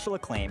and commercial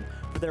acclaim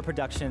for their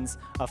productions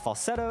of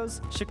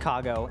Falsettos,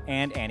 Chicago,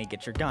 and Annie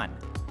Get Your Gun,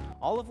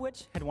 all of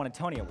which had won a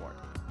Tony Award.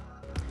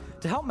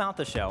 To help mount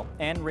the show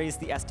and raise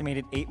the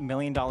estimated $8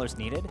 million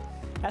needed,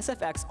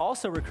 SFX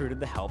also recruited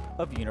the help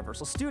of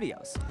Universal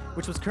Studios,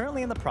 which was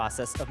currently in the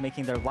process of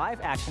making their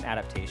live-action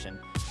adaptation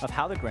of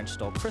How the Grinch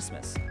Stole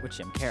Christmas with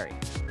Jim Carrey.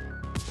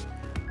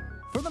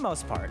 For the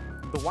most part,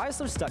 the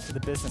Weislers stuck to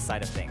the business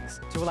side of things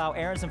to allow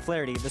Aarons and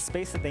Flaherty the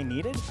space that they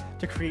needed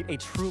to create a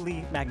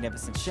truly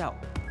magnificent show.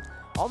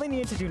 All they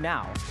needed to do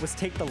now was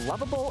take the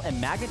lovable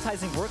and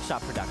magnetizing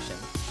workshop production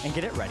and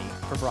get it ready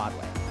for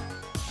Broadway.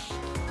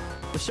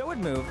 The show would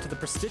move to the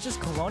prestigious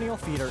Colonial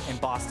Theater in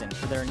Boston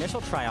for their initial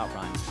tryout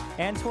run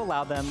and to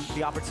allow them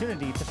the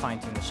opportunity to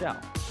fine-tune the show.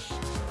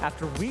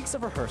 After weeks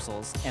of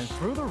rehearsals and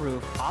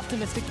through-the-roof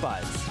optimistic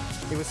buzz,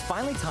 it was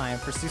finally time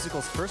for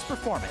Seussical's first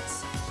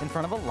performance in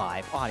front of a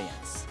live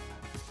audience.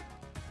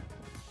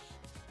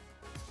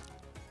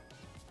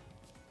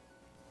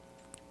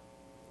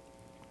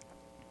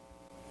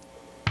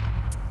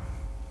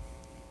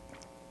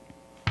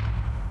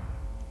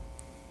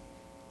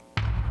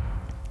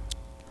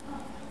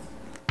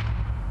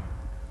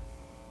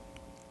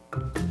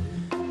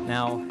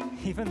 Now,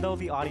 even though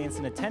the audience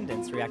in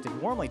attendance reacted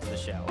warmly to the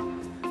show,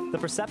 the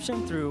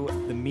perception through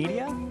the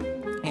media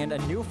and a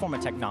new form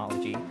of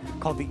technology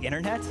called the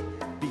internet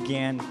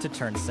began to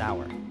turn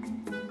sour.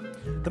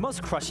 The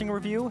most crushing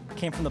review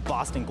came from the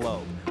Boston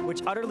Globe,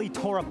 which utterly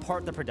tore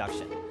apart the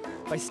production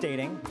by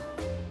stating,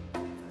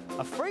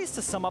 "A phrase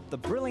to sum up the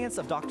brilliance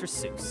of Dr.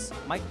 Seuss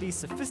might be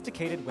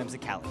sophisticated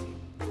whimsicality.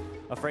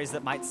 A phrase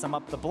that might sum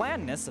up the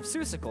blandness of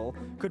Seussical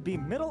could be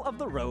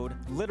middle-of-the-road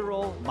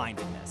literal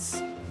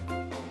mindedness."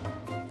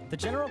 The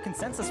general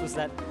consensus was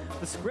that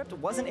the script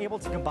wasn't able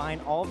to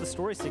combine all of the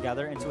stories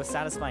together into a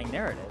satisfying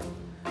narrative.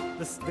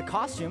 The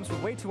costumes were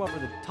way too over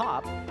the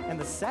top, and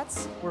the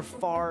sets were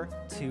far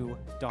too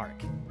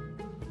dark.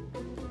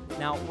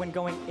 Now, when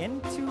going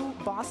into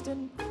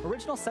Boston,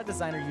 original set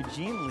designer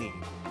Eugene Lee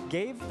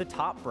gave the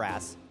top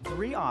brass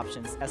 3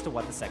 options as to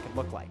what the set could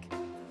look like.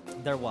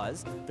 There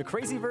was the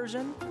crazy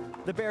version,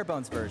 the bare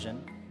bones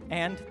version,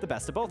 and the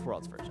best of both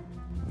worlds version.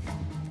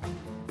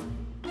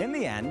 In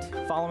the end,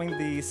 following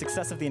the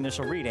success of the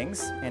initial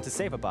readings, and to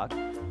save a buck,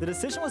 the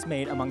decision was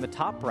made among the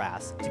top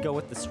brass to go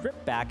with the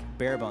stripped-back,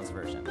 bare-bones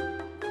version.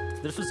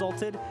 This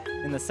resulted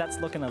in the sets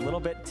looking a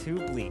little bit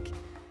too bleak,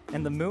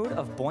 and the mood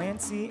of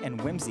buoyancy and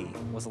whimsy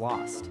was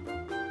lost.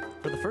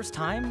 For the first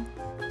time,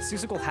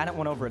 Seussical hadn't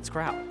won over its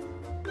crowd,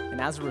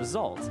 and as a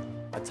result,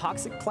 a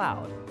toxic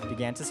cloud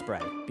began to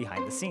spread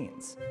behind the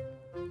scenes.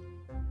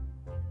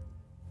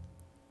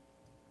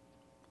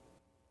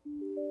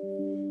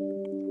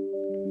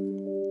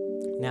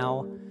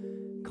 Now,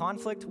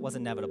 conflict was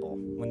inevitable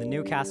when the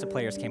new cast of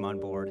players came on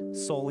board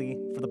solely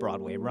for the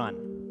Broadway run.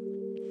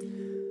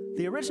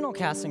 The original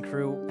cast and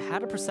crew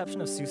had a perception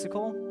of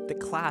Seussical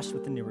that clashed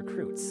with the new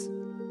recruits.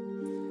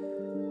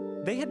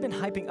 They had been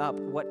hyping up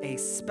what a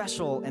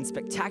special and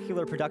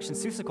spectacular production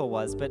Seussical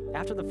was, but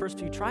after the first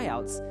few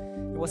tryouts,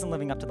 it wasn't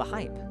living up to the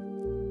hype.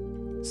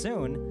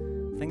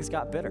 Soon, things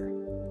got bitter,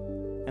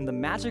 and the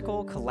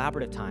magical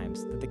collaborative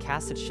times that the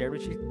cast had shared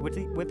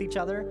with each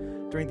other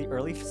during the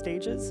early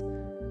stages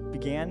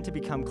began to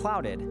become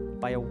clouded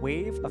by a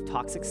wave of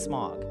toxic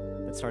smog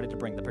that started to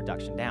bring the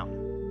production down.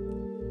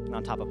 And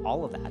on top of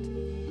all of that,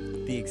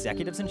 the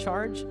executives in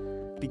charge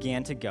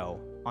began to go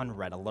on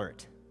red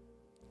alert.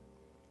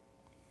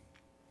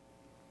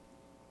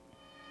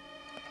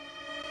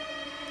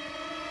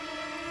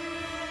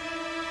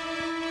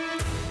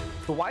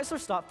 The Weislers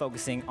stopped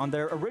focusing on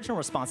their original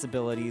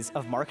responsibilities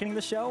of marketing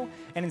the show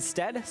and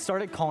instead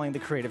started calling the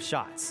creative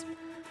shots.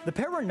 The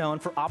pair were known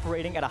for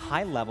operating at a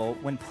high level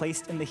when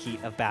placed in the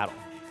heat of battle.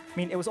 I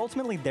mean, it was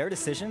ultimately their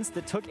decisions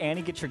that took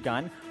Annie Get Your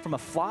Gun from a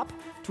flop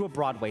to a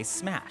Broadway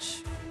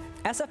smash.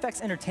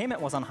 SFX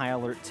Entertainment was on high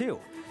alert too,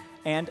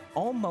 and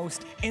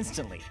almost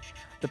instantly,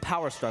 the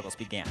power struggles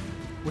began,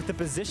 with the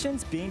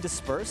positions being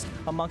dispersed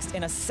amongst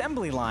an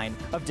assembly line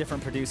of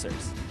different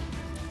producers.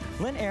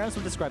 Lynn Aarons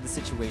would describe the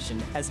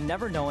situation as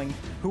never knowing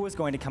who was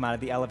going to come out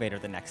of the elevator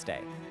the next day,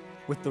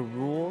 with the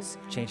rules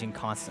changing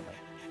constantly.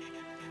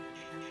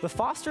 The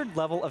fostered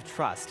level of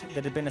trust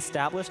that had been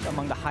established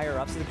among the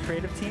higher-ups of the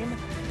creative team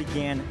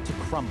began to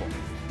crumble,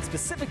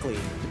 specifically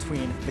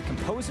between the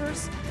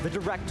composers, the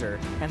director,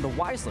 and the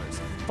Weislers,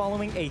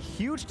 following a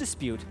huge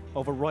dispute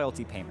over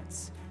royalty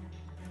payments.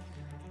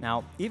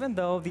 Now, even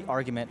though the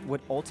argument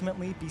would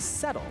ultimately be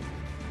settled,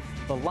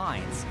 the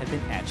lines had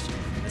been etched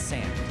in the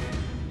sand.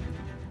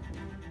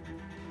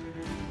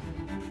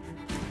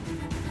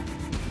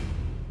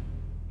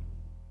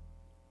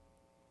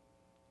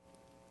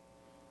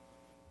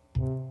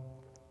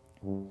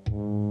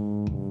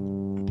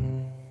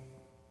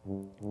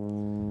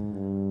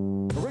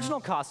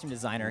 Original costume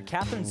designer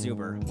Catherine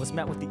Zuber was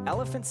met with the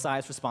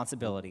elephant-sized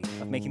responsibility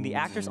of making the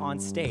actors on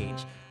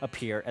stage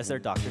appear as their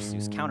Dr.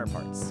 Seuss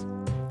counterparts.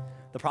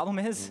 The problem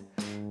is,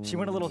 she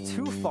went a little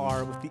too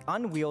far with the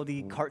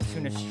unwieldy,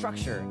 cartoonish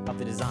structure of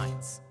the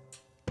designs.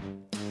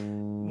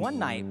 One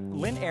night,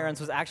 Lynn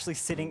Ahrens was actually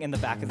sitting in the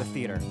back of the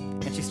theater,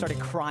 and she started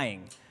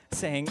crying,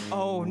 saying,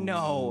 "Oh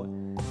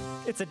no,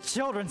 it's a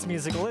children's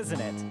musical, isn't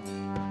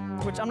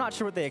it?" Which I'm not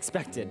sure what they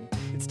expected.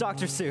 It's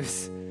Dr.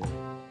 Seuss.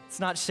 It's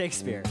not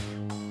Shakespeare.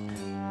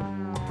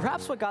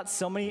 Perhaps what got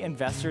so many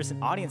investors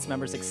and audience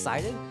members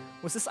excited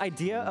was this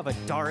idea of a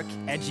dark,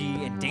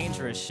 edgy, and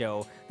dangerous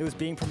show that was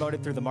being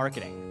promoted through the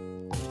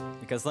marketing.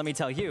 Because let me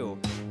tell you,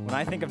 when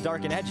I think of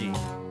dark and edgy,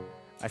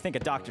 I think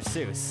of Dr.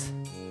 Seuss.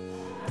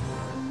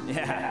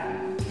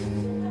 Yeah.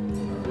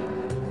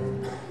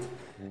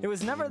 It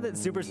was never that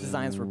Zuber's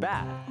designs were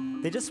bad.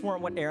 They just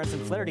weren't what Ahrens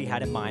and Flaherty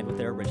had in mind with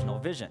their original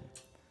vision.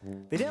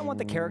 They didn't want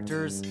the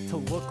characters to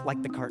look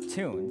like the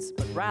cartoons,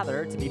 but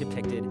rather to be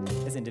depicted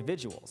as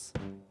individuals.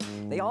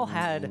 They all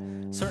had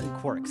certain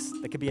quirks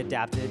that could be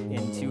adapted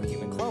into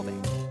human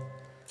clothing.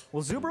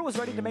 Well, Zuber was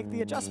ready to make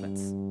the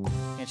adjustments,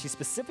 and she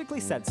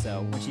specifically said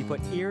so when she put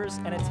ears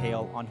and a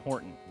tail on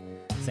Horton,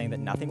 saying that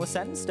nothing was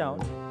set in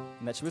stone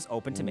and that she was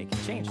open to making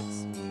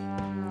changes.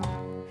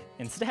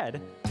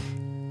 Instead,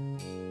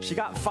 she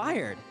got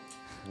fired.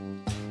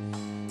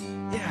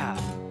 Yeah,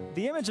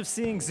 the image of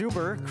seeing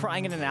Zuber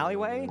crying in an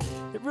alleyway,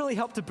 it really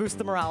helped to boost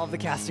the morale of the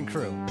cast and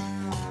crew.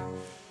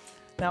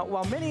 Now,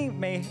 while many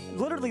may,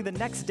 literally the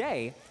next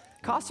day,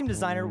 costume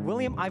designer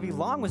William Ivey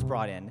Long was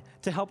brought in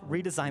to help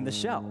redesign the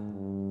show.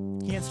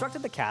 He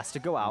instructed the cast to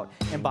go out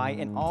and buy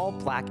an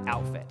all-black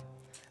outfit.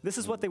 This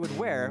is what they would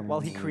wear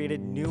while he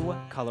created new,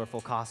 colorful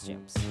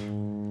costumes.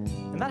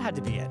 And that had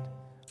to be it.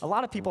 A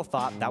lot of people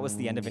thought that was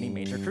the end of any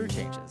major crew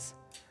changes.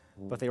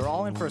 But they were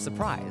all in for a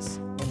surprise,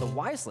 when the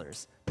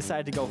Weislers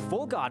decided to go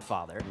full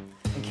Godfather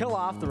and kill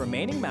off the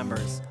remaining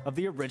members of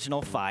the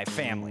original 5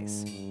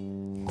 families.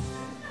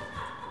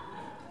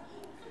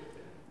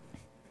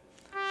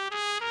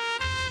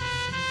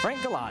 Frank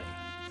Galati,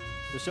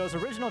 the show's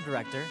original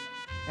director,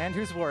 and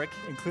whose work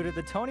included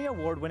the Tony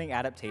Award-winning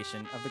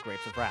adaptation of The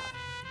Grapes of Wrath.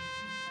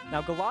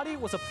 Now, Galati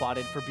was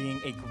applauded for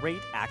being a great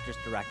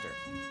actress-director.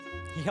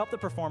 He helped the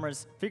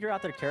performers figure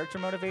out their character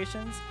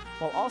motivations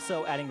while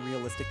also adding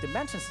realistic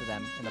dimensions to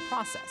them in the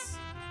process.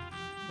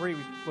 Where he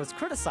was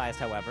criticized,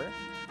 however,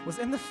 was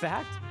in the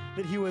fact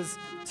that he was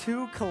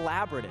too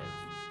collaborative.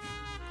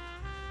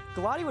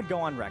 Galati would go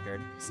on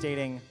record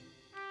stating,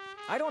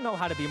 "I don't know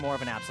how to be more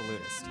of an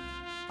absolutist.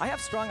 I have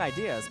strong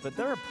ideas, but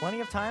there are plenty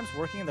of times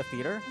working in the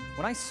theater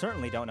when I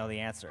certainly don't know the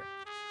answer.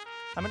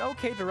 I'm an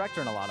okay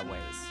director in a lot of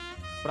ways,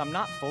 but I'm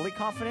not fully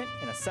confident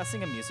in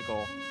assessing a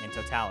musical in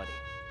totality."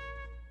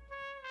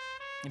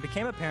 It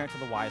became apparent to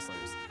the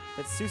Weislers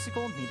that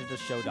Seussical needed a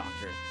show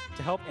doctor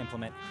to help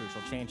implement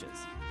crucial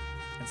changes.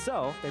 And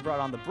so they brought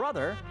on the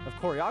brother of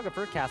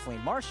choreographer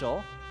Kathleen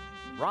Marshall,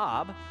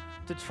 Rob,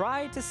 to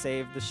try to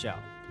save the show.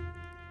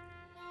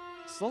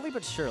 Slowly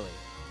but surely,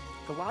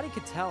 Galati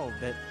could tell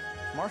that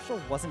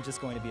Marshall wasn't just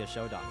going to be a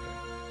show doctor.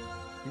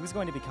 He was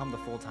going to become the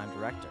full-time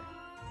director.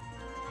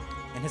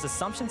 And his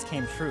assumptions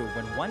came true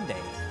when one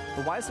day,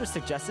 the Weislers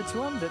suggested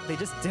to him that they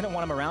just didn't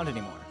want him around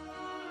anymore.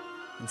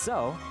 And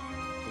so,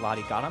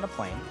 Galati got on a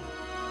plane,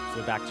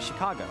 flew back to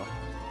Chicago,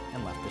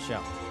 and left the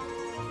show.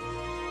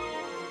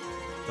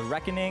 The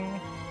reckoning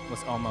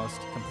was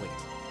almost complete.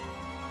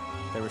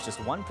 There was just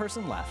one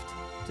person left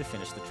to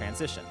finish the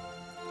transition.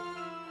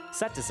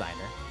 Set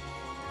designer,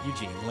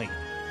 Eugene Lee.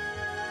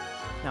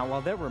 Now,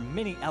 while there were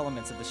many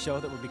elements of the show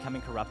that were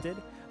becoming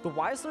corrupted, the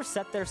Weislers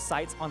set their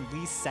sights on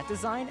Lee's set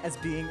design as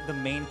being the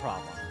main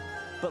problem.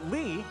 But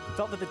Lee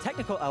felt that the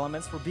technical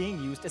elements were being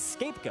used as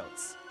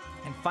scapegoats,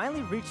 and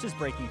finally reached his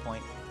breaking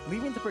point,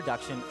 leaving the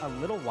production a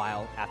little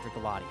while after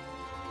Galati.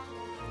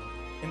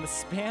 In the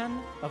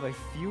span of a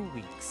few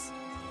weeks,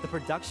 the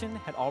production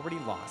had already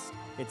lost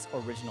its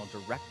original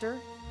director,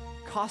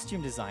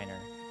 costume designer,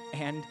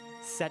 and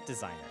set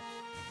designer.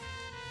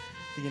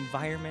 The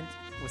environment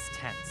was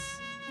tense.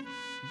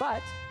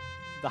 But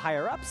the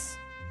higher-ups,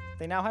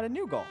 they now had a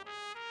new goal: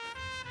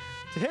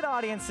 to hit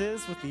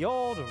audiences with the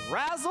old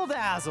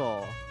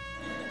razzle-dazzle.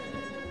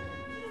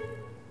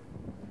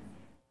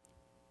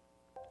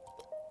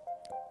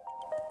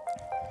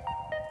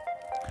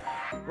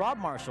 Rob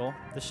Marshall,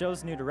 the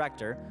show's new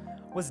director,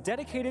 was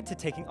dedicated to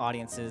taking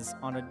audiences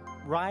on a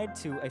ride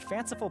to a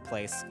fanciful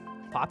place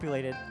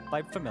populated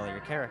by familiar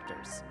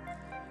characters.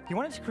 He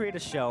wanted to create a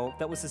show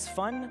that was as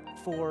fun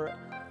for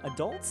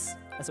adults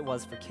as it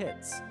was for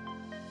kids.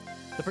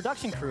 The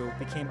production crew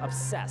became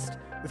obsessed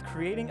with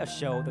creating a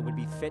show that would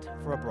be fit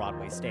for a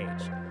Broadway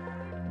stage,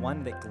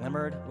 one that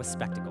glimmered with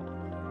spectacle.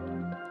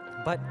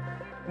 But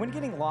when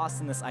getting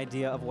lost in this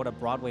idea of what a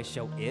Broadway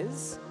show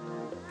is,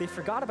 they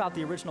forgot about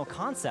the original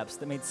concepts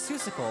that made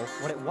Seussical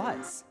what it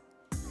was.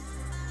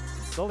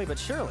 Slowly but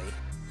surely,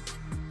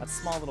 that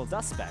small little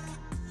dust speck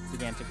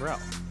began to grow.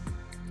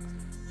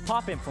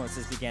 Pop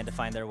influences began to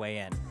find their way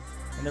in,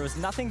 and there was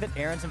nothing that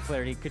Ahrens and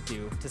Flaherty could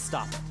do to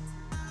stop it.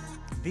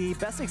 The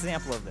best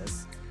example of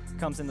this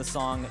comes in the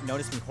song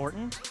Notice Me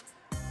Horton,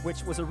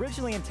 which was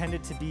originally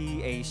intended to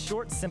be a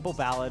short, simple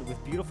ballad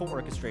with beautiful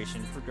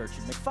orchestration for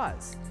Gertrude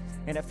McFuzz.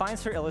 And it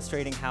finds her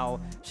illustrating how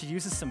she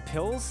uses some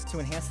pills to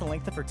enhance the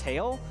length of her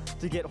tail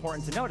to get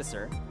Horton to notice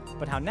her,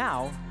 but how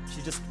now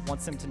she just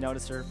wants him to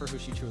notice her for who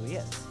she truly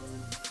is.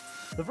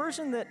 The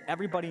version that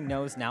everybody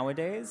knows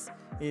nowadays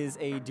is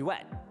a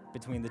duet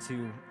between the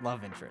two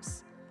love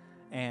interests.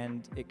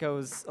 And it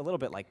goes a little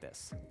bit like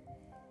this.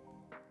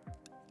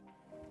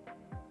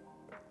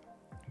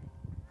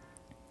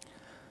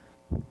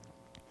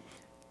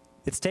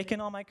 It's taken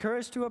all my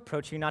courage to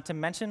approach you, not to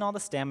mention all the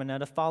stamina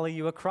to follow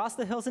you across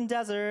the hills and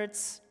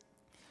deserts.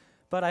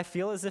 But I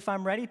feel as if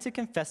I'm ready to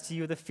confess to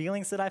you the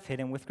feelings that I've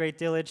hidden with great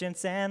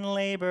diligence and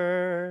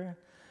labor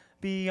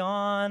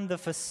beyond the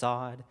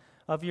facade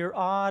of your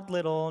odd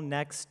little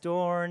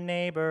next-door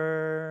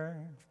neighbor.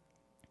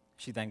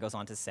 She then goes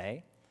on to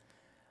say,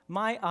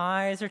 my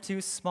eyes are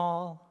too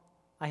small,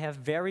 I have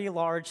very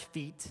large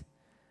feet,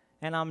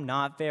 and I'm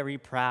not very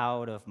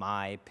proud of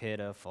my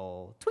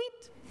pitiful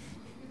tweet.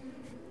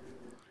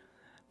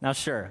 Now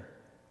sure,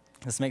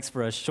 this makes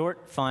for a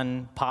short,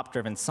 fun,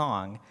 pop-driven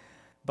song,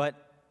 but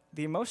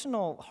the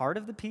emotional heart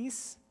of the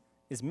piece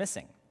is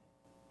missing.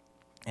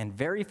 And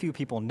very few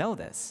people know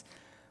this,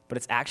 but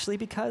it's actually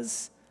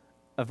because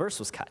a verse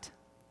was cut.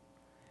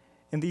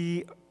 In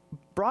the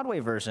Broadway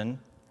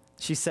version,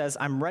 she says,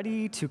 I'm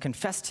ready to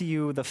confess to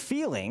you the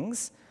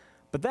feelings,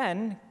 but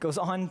then goes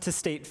on to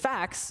state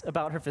facts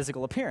about her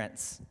physical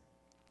appearance.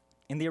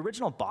 In the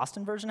original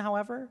Boston version,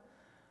 however,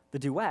 the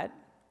duet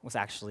was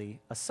actually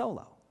a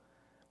solo,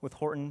 with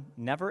Horton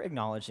never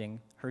acknowledging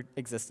her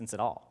existence at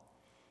all.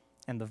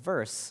 And the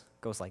verse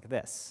goes like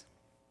this.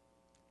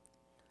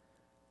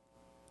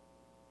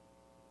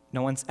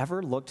 No one's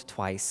ever looked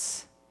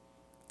twice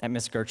at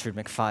Miss Gertrude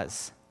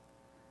McFuzz,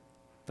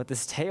 but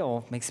this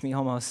tale makes me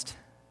almost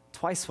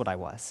twice what I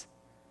was.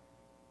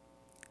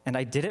 And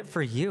I did it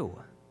for you,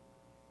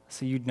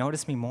 so you'd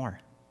notice me more.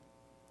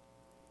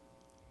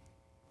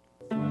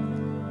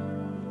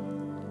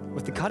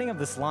 With the cutting of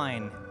this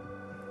line,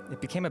 it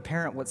became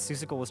apparent what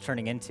Seussical was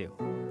turning into.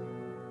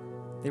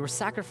 They were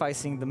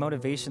sacrificing the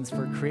motivations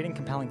for creating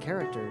compelling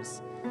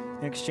characters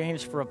in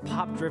exchange for a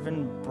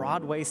pop-driven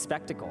Broadway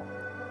spectacle.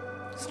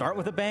 Start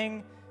with a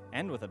bang,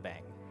 end with a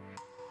bang.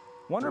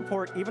 One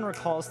report even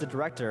recalls the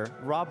director,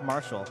 Rob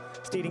Marshall,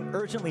 stating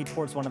urgently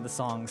towards one of the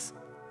songs,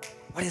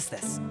 "What is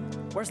this?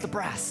 Where's the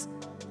brass?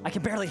 I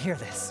can barely hear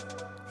this."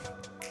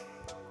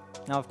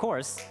 Now, of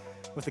course,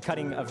 with the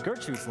cutting of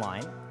Gertrude's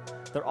line,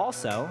 there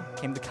also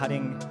came the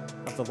cutting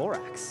of the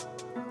Lorax.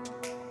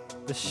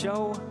 The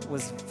show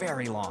was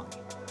very long.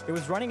 It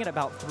was running at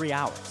about 3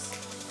 hours.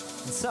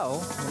 And so,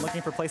 when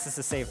looking for places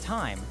to save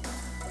time,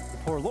 the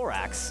poor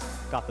Lorax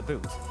got the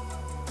boot.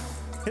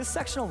 His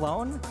section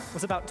alone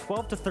was about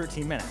 12 to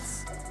 13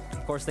 minutes.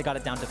 Of course, they got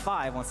it down to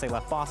 5 once they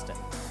left Boston.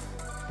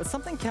 But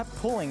something kept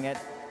pulling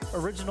at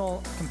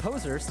original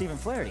composer Stephen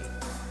Flaherty,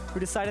 who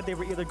decided they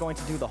were either going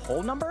to do the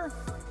whole number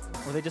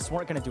or they just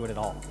weren't going to do it at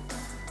all.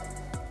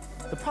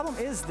 The problem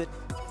is that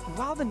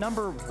while the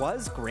number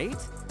was great,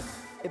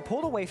 it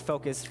pulled away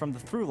focus from the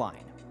through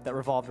line that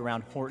revolved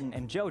around Horton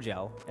and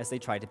JoJo as they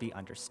tried to be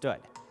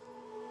understood.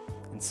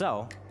 And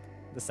so,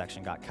 the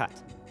section got cut.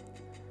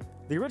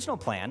 The original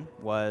plan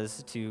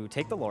was to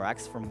take the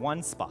Lorax from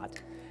one spot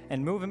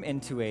and move him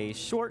into a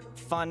short,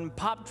 fun,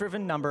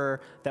 pop-driven number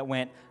that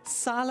went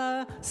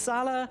Sala,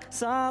 Sala,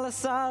 Sala,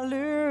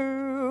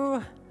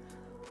 Salu.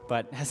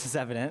 But as is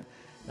evident,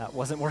 that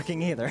wasn't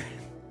working either.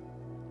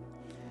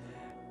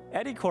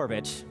 Eddie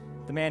Corbich,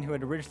 the man who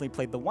had originally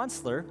played the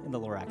Onceler in the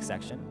Lorax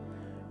section,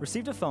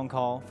 received a phone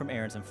call from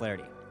Ahrens and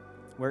Flaherty,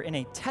 where in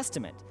a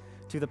testament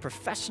to the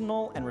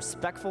professional and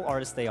respectful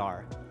artists they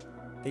are,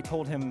 they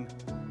told him,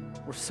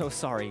 "We're so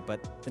sorry,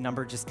 but the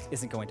number just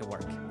isn't going to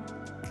work.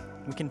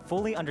 We can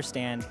fully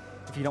understand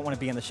if you don't want to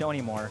be in the show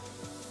anymore,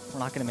 we're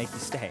not going to make you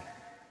stay."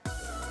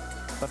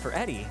 But for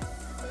Eddie,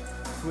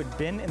 who had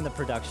been in the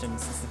production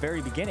since the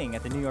very beginning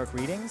at the New York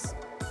readings,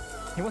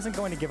 he wasn't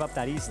going to give up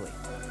that easily.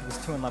 He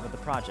was too in love with the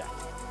project.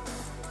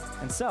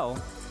 And so,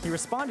 he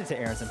responded to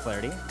Ahrens and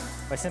Flaherty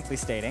by simply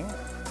stating,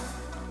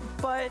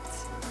 "But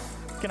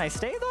can I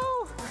stay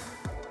though?"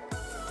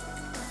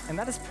 And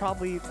that is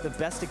probably the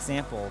best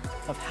example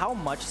of how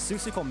much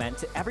Seussical meant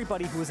to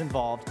everybody who was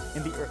involved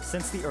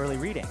since the early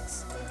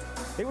readings.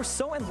 They were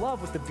so in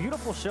love with the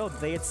beautiful show that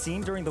they had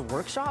seen during the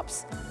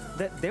workshops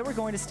that they were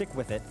going to stick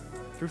with it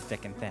through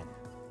thick and thin.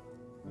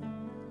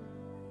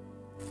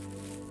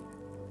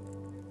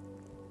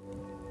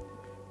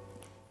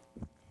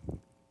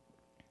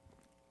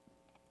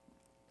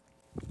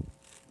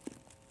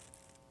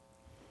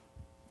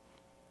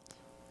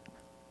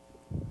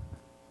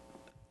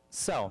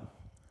 So,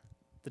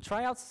 the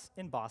tryouts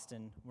in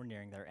Boston were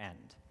nearing their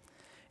end,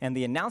 and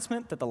the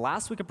announcement that the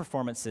last week of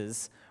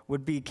performances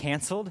would be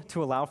canceled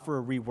to allow for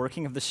a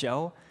reworking of the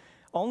show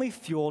only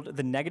fueled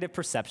the negative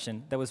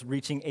perception that was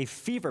reaching a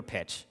fever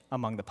pitch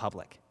among the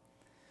public.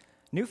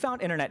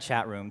 Newfound internet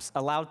chat rooms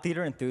allowed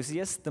theater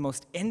enthusiasts the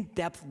most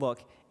in-depth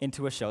look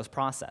into a show's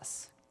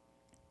process.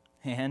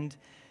 And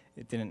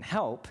it didn't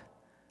help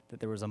that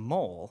there was a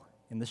mole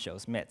in the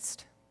show's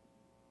midst.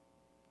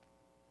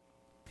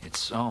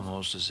 It's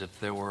almost as if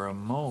there were a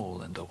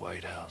mole in the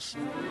White House.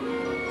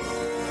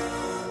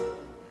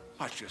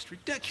 That's just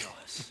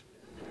ridiculous.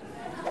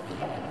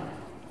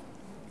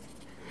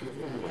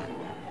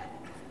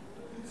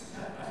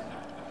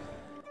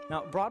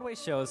 Now, Broadway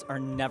shows are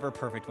never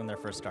perfect when they're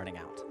first starting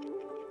out.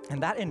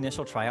 And that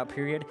initial tryout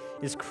period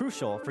is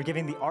crucial for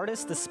giving the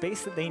artists the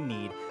space that they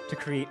need to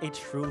create a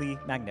truly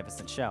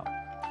magnificent show.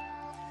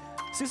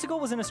 Seussical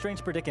was in a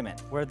strange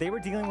predicament where they were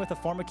dealing with a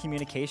form of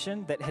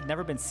communication that had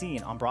never been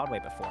seen on Broadway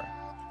before.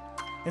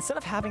 Instead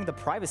of having the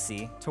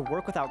privacy to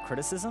work without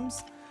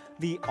criticisms,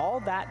 the All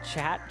That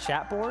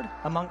Chat board,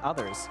 among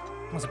others,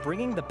 was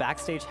bringing the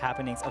backstage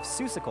happenings of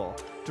Seussical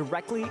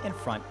directly in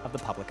front of the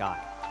public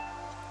eye.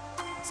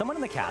 Someone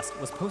in the cast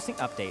was posting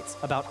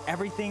updates about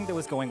everything that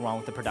was going wrong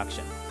with the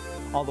production,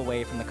 all the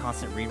way from the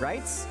constant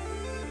rewrites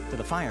to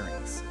the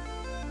firings.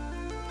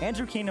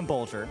 Andrew Keenan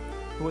Bolger,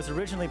 who was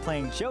originally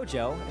playing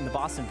JoJo in the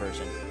Boston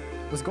version,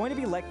 was going to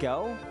be let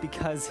go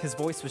because his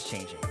voice was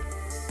changing.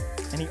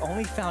 And he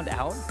only found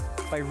out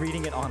by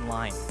reading it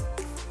online.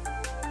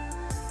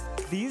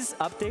 These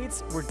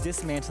updates were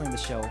dismantling the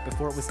show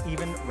before it was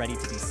even ready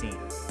to be seen.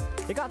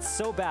 It got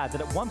so bad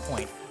that at one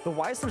point, the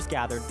Weislers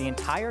gathered the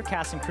entire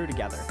cast and crew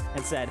together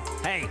and said,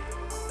 "Hey,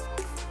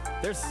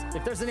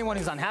 if there's anyone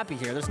who's unhappy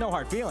here, there's no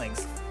hard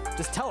feelings.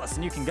 Just tell us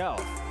and you can go."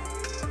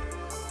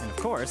 And of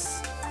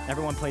course,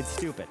 everyone played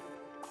stupid.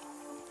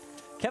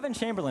 Kevin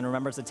Chamberlain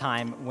remembers a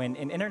time when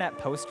an internet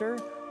poster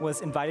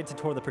was invited to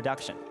tour the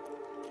production.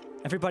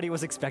 Everybody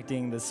was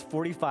expecting this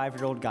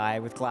 45-year-old guy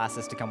with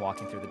glasses to come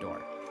walking through the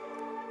door.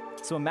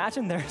 So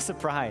imagine their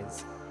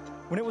surprise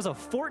when it was a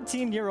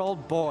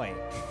 14-year-old boy.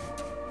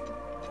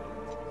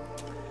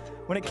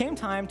 When it came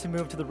time to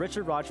move to the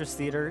Richard Rodgers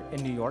Theater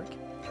in New York,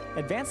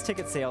 advance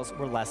ticket sales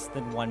were less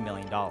than $1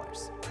 million.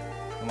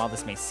 And while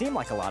this may seem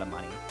like a lot of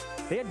money,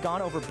 they had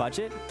gone over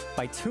budget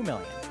by $2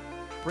 million,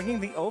 bringing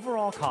the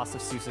overall cost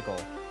of Seussical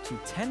to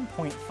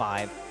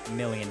 $10.5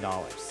 million.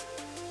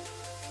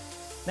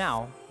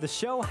 Now, the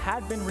show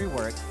had been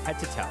reworked head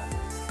to toe,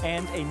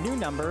 and a new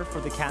number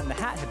for the Cat in the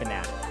Hat had been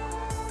added.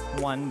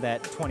 One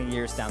that 20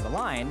 years down the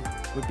line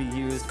would be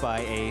used by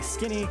a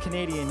skinny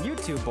Canadian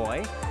YouTube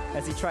boy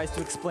as he tries to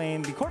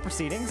explain the court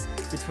proceedings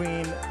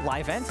between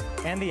Livent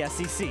and the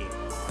SEC.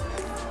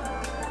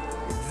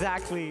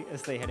 Exactly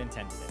as they had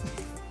intended it.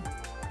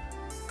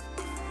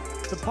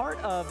 The part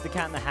of the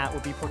Cat in the Hat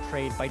would be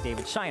portrayed by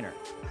David Shiner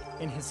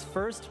in his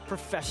first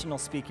professional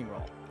speaking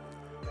role.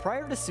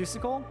 Prior to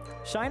Seussical,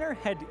 Shiner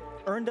had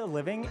earned a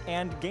living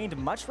and gained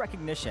much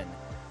recognition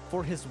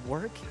for his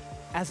work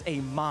as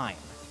a mime.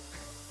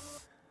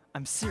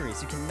 I'm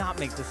serious, you cannot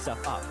make this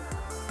stuff up.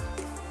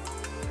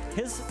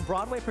 His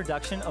Broadway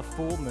production of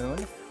Full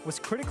Moon was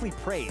critically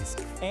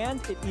praised,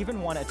 and it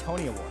even won a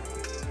Tony Award.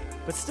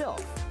 But still,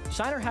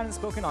 Shiner hadn't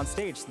spoken on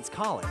stage since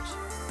college.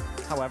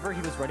 However,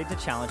 he was ready to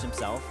challenge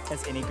himself,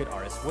 as any good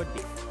artist would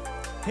be.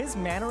 His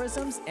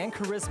mannerisms and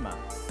charisma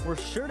were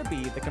sure to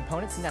be the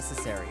components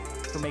necessary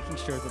for making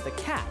sure that the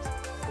cat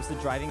was the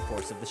driving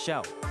force of the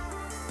show.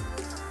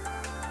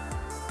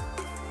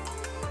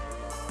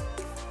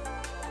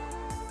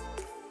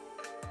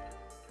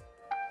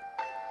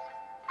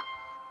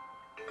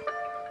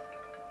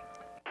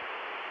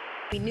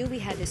 We knew we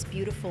had this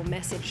beautiful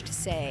message to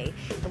say,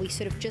 and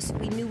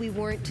we knew we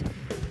weren't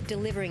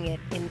delivering it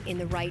in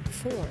the right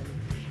form.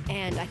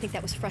 And I think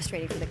that was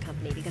frustrating for the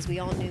company because we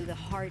all knew the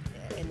heart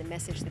and the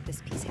message that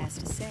this piece has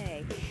to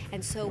say.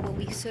 And so when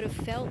we sort of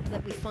felt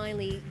that we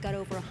finally got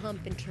over a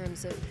hump in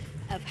terms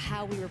of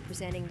how we were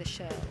presenting the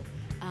show,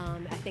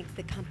 I think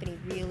the company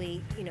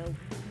really,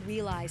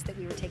 realized that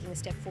we were taking a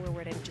step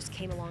forward and just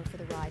came along for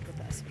the ride with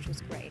us, which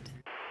was great.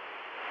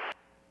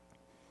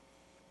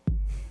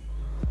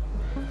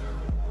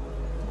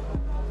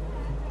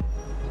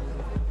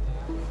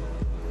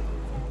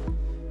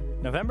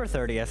 November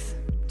 30th,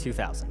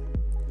 2000.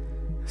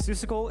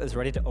 Seussical is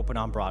ready to open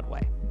on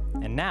Broadway,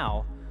 and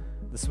now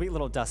the sweet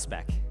little dust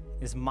speck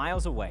is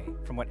miles away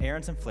from what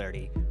Ahrens and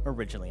Flaherty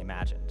originally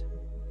imagined.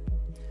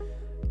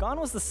 Gone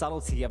was the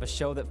subtlety of a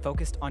show that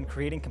focused on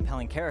creating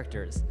compelling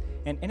characters,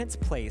 and in its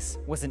place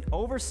was an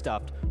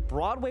overstuffed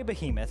Broadway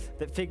behemoth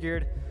that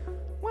figured,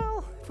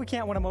 well, if we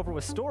can't win them over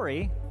with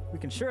story, we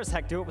can sure as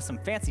heck do it with some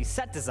fancy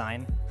set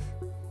design.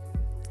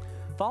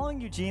 Following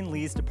Eugene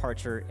Lee's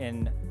departure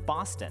in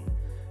Boston,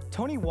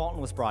 Tony Walton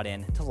was brought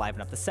in to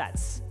liven up the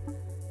sets.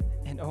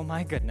 And oh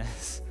my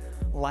goodness,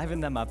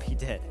 liven them up he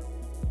did.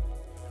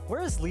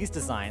 Whereas Lee's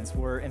designs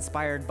were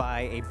inspired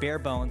by a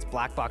bare-bones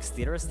black box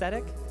theater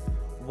aesthetic,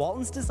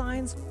 Walton's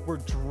designs were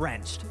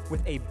drenched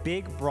with a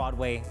big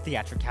Broadway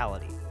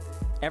theatricality.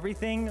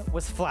 Everything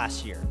was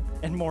flashier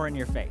and more in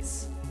your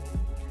face.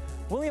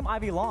 William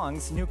Ivy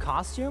Long's new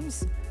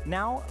costumes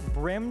now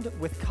brimmed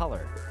with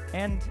color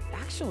and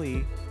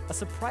actually a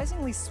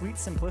surprisingly sweet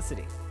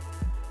simplicity.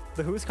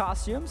 The Who's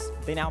costumes,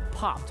 they now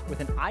popped with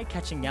an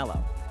eye-catching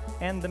yellow,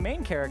 and the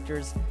main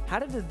characters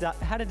had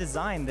a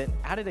design that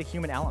added a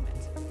human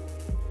element.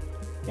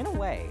 In a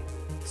way,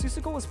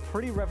 Seussical was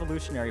pretty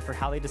revolutionary for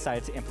how they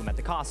decided to implement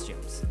the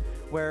costumes,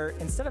 where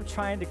instead of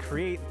trying to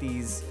create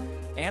these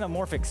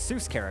anamorphic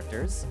Seuss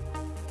characters,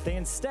 they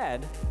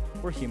instead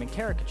were human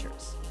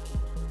caricatures.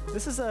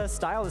 This is a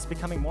style that's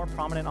becoming more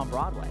prominent on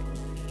Broadway,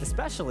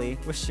 especially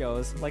with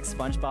shows like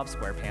SpongeBob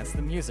SquarePants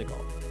the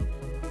Musical.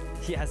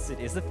 Yes,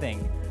 it is a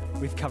thing.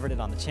 We've covered it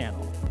on the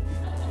channel.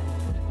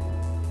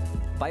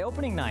 By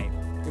opening night,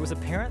 it was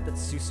apparent that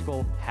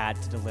Seussical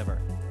had to deliver.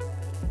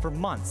 For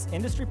months,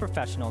 industry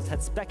professionals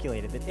had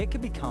speculated that it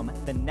could become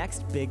the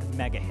next big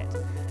mega hit,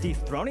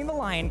 dethroning The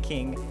Lion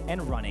King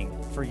and running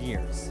for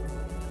years.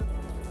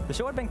 The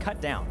show had been cut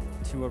down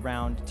to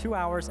around 2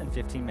 hours and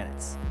 15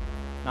 minutes,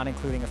 not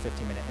including a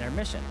 15-minute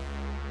intermission,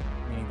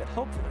 meaning that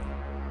hopefully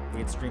we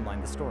had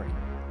streamlined the story.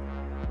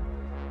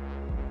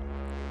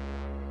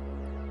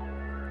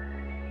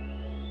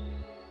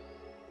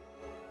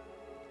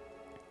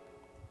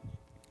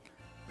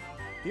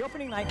 The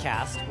opening night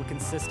cast would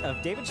consist of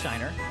David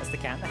Shiner as the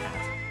Cat in the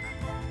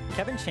Hat,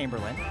 Kevin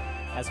Chamberlain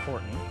as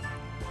Horton,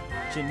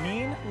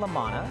 Janine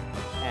LaManna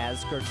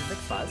as Gertrude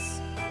McFuss,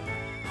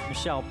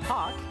 Michelle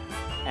Pock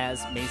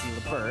as Maisie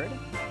LeBird,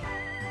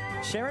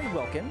 Sharon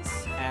Wilkins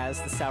as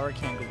the Sour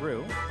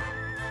Kangaroo,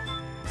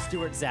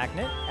 Stuart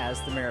Zagnut as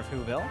the Mayor of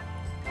Whoville,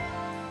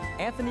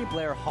 Anthony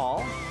Blair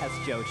Hall as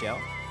JoJo,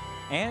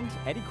 and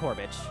Eddie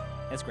Corbich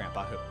as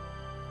Grandpa Who.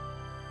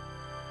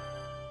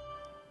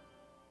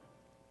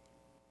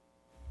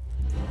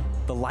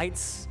 The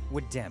lights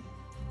would dim,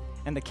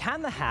 and the Cat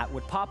in the Hat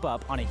would pop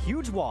up on a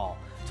huge wall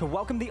to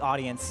welcome the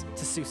audience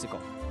to Seussical.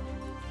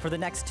 For the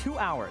next 2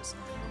 hours,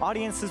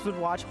 audiences would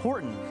watch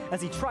Horton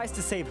as he tries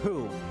to save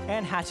Who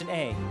and hatch an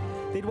egg.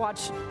 They'd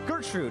watch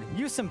Gertrude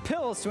use some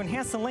pills to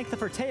enhance the length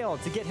of her tail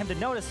to get him to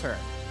notice her.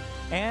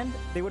 And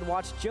they would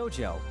watch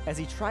JoJo as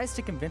he tries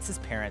to convince his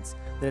parents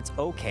that it's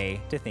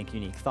okay to think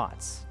unique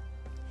thoughts.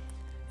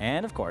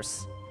 And of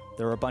course,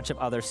 there were a bunch of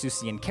other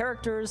Seussian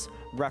characters,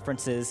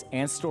 references,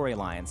 and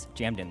storylines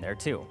jammed in there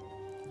too.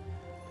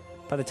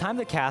 By the time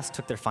the cast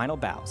took their final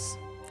bows,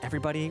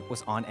 everybody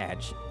was on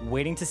edge,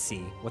 waiting to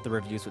see what the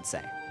reviews would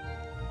say.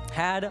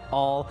 Had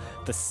all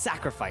the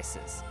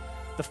sacrifices,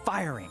 the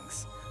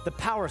firings, the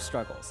power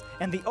struggles,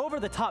 and the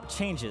over-the-top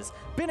changes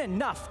been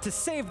enough to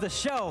save the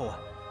show?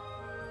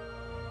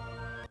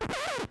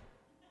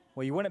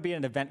 Well, you wouldn't be at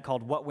an event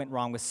called What Went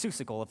Wrong with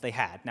Seussical if they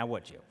had, now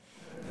would you?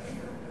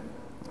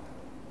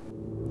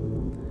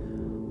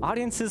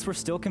 Audiences were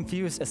still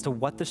confused as to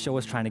what the show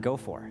was trying to go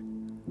for.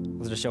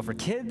 Was it a show for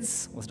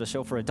kids? Was it a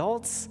show for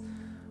adults?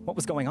 What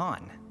was going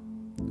on?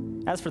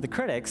 As for the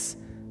critics,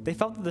 they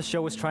felt that the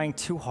show was trying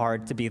too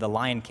hard to be The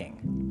Lion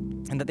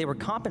King, and that they were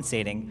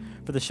compensating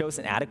for the show's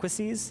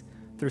inadequacies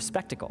through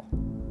spectacle.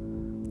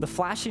 The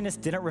flashiness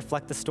didn't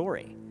reflect the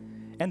story,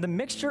 and the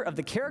mixture of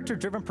the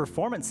character-driven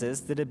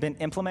performances that had been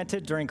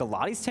implemented during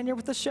Galati's tenure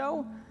with the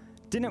show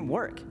didn't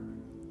work.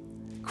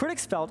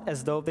 Critics felt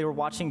as though they were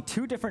watching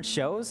two different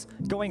shows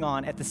going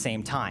on at the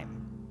same time.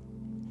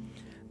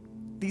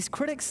 These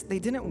critics, they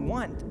didn't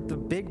want the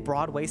big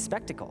Broadway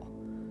spectacle.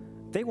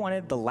 They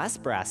wanted the less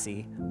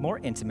brassy, more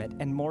intimate,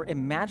 and more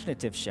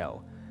imaginative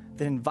show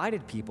that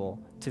invited people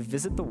to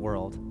visit the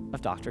world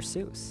of Dr.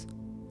 Seuss.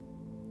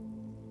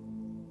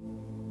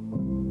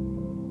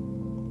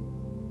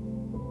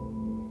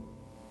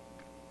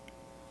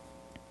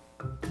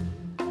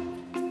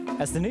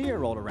 As the new year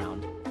rolled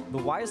around, the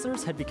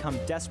Weislers had become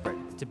desperate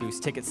to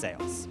boost ticket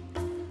sales.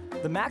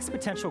 The max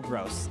potential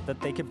gross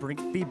that they could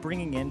be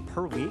bringing in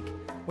per week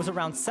was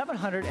around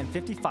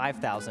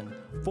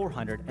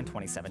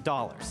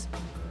 $755,427.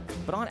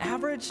 But on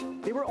average,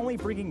 they were only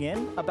bringing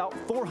in about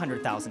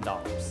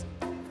 $400,000.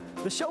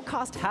 The show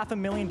cost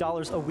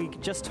 $500,000 a week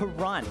just to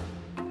run,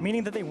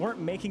 meaning that they weren't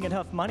making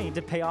enough money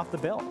to pay off the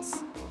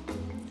bills.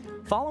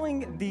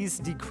 Following these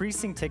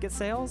decreasing ticket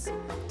sales,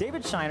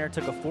 David Shiner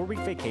took a 4-week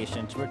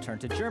vacation to return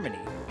to Germany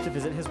to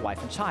visit his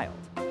wife and child,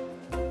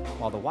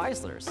 while the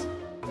Weislers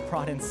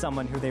brought in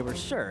someone who they were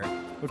sure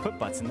would put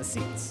butts in the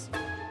seats.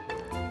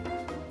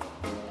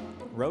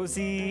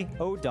 Rosie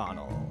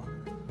O'Donnell.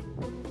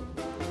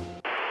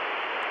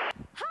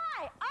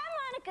 Hi, I'm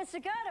Monica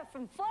Segura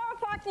from Floral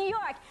Park, New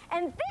York,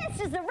 and this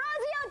is the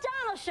Rosie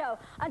O'Donnell Show.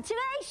 On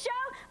today's show,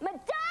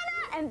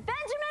 Madonna and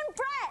Benjamin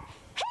Bratt.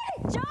 Hit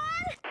it, John!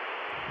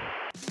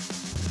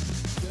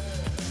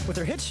 With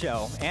her hit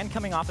show and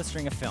coming off a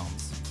string of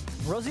films,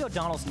 Rosie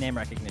O'Donnell's name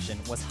recognition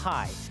was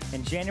high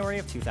in January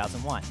of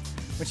 2001,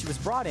 when she was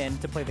brought in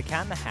to play the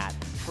Cat in the Hat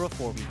for a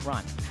 4-week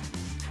run.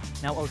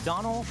 Now,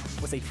 O'Donnell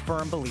was a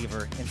firm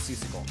believer in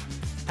Seussical,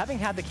 having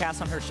had the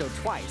cast on her show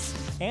twice,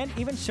 and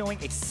even showing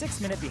a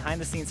 6-minute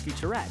behind-the-scenes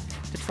featurette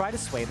to try to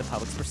sway the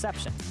public's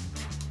perception.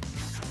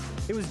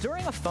 It was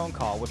during a phone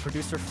call with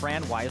producer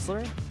Fran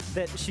Weisler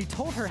that she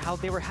told her how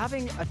they were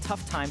having a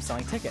tough time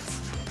selling tickets,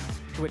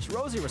 to which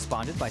Rosie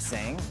responded by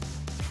saying,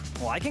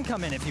 "Well, I can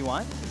come in if you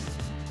want."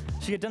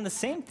 She had done the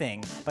same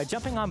thing by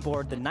jumping on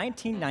board the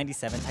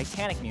 1997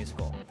 Titanic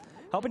musical,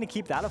 helping to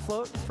keep that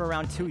afloat for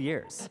around 2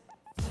 years.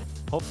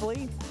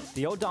 Hopefully,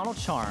 the O'Donnell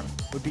charm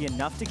would be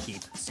enough to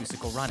keep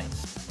Seussical running.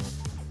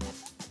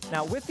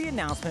 Now, with the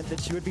announcement that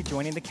she would be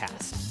joining the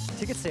cast,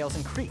 ticket sales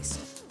increased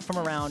from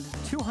around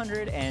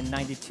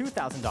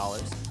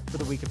 $292,000 for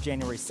the week of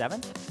January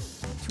 7th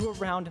to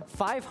around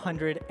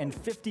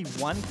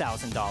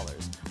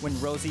 $551,000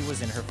 when Rosie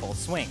was in her full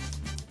swing.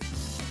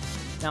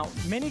 Now,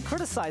 many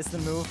criticized the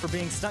move for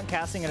being stunt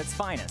casting at its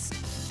finest,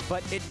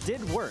 but it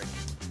did work.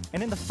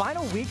 And in the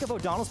final week of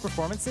O'Donnell's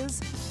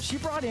performances, she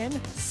brought in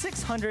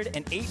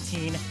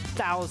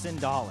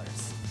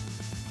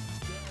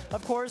 $618,000.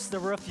 Of course, there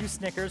were a few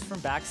snickers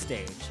from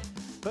backstage,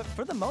 but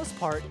for the most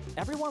part,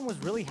 everyone was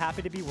really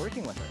happy to be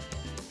working with her,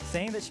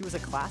 saying that she was a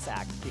class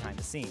act behind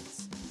the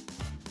scenes.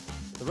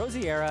 The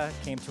Rosie era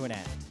came to an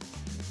end,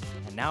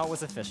 and now it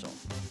was official.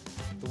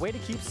 The way to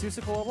keep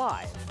Seussical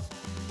alive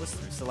was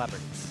through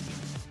celebrities.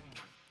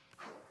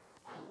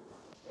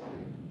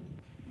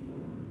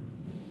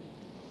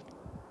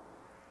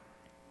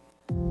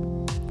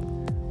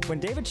 When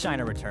David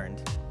Shiner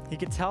returned, he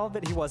could tell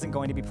that he wasn't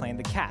going to be playing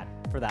the cat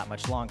for that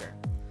much longer.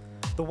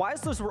 The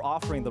Weislers were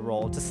offering the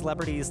role to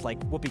celebrities like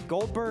Whoopi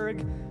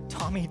Goldberg,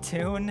 Tommy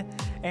Tune,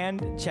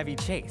 and Chevy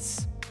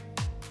Chase.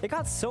 It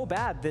got so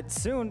bad that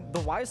soon the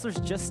Weislers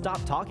just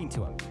stopped talking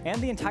to him,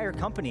 and the entire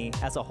company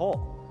as a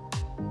whole.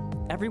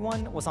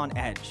 Everyone was on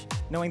edge,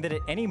 knowing that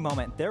at any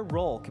moment their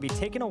role could be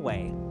taken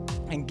away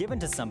and given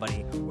to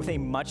somebody with a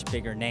much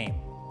bigger name.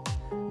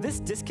 This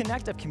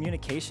disconnect of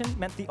communication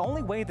meant the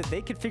only way that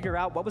they could figure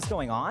out what was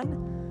going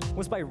on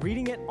was by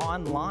reading it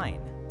online.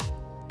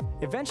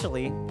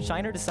 Eventually,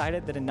 Shiner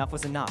decided that enough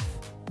was enough,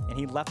 and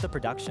he left the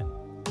production.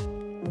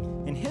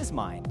 In his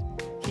mind,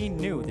 he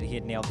knew that he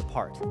had nailed the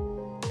part,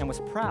 and was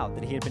proud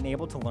that he had been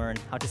able to learn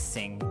how to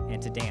sing and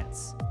to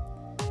dance.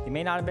 He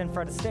may not have been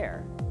Fred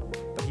Astaire,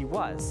 but he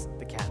was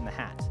the Cat in the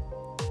Hat.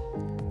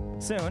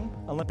 Soon,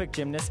 Olympic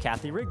gymnast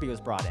Kathy Rigby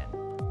was brought in,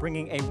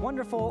 bringing a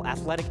wonderful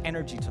athletic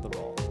energy to the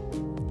role.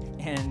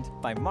 And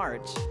by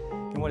March,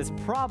 in what is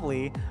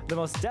probably the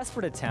most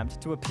desperate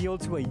attempt to appeal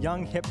to a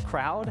young, hip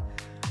crowd,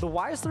 the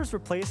Weislers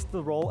replaced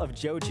the role of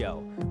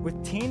JoJo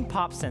with teen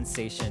pop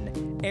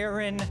sensation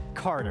Aaron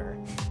Carter.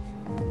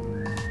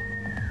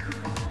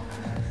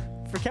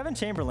 For Kevin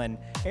Chamberlain,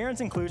 Aaron's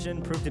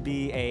inclusion proved to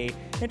be an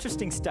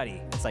interesting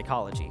study in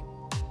psychology.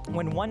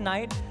 When one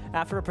night,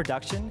 after a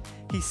production,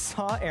 he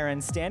saw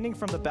Aaron standing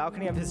from the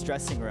balcony of his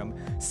dressing room,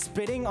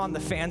 spitting on the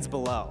fans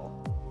below.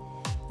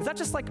 Is that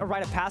just like a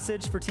rite of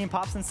passage for teen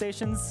pop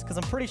sensations? Because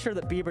I'm pretty sure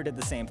that Bieber did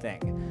the same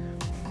thing.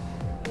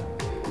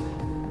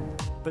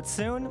 But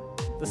soon,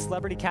 the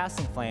celebrity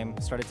casting flame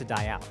started to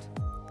die out.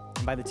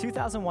 And by the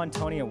 2001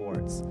 Tony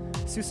Awards,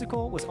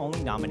 Seussical was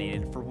only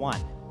nominated for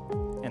one,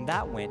 and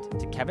that went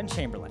to Kevin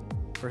Chamberlain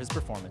for his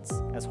performance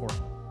as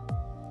Horton.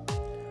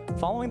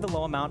 Following the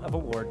low amount of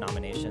award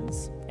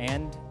nominations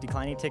and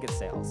declining ticket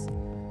sales,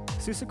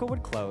 Seussical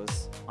would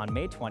close on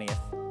May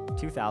 20th,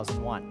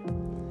 2001,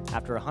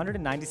 after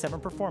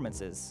 197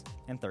 performances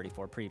and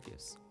 34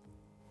 previews.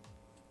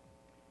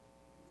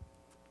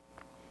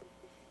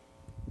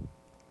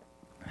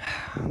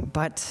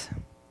 But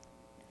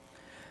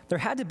there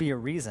had to be a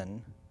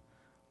reason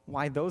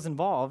why those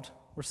involved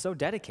were so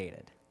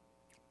dedicated.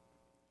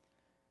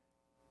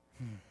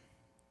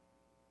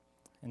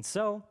 And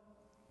so,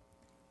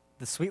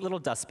 the sweet little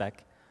dust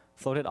speck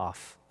floated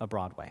off of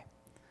Broadway.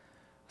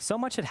 So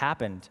much had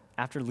happened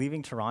after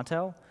leaving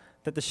Toronto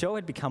that the show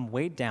had become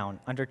weighed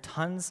down under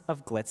tons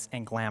of glitz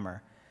and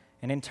glamour,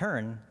 and in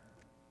turn,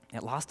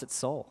 it lost its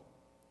soul.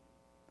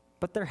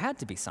 But there had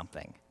to be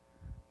something.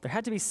 There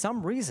had to be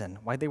some reason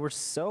why they were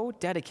so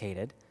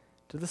dedicated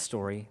to the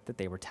story that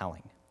they were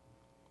telling.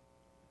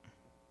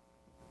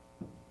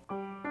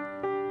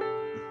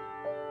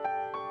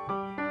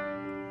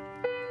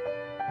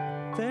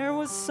 There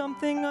was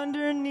something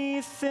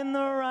underneath in the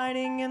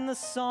writing and the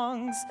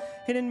songs,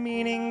 hidden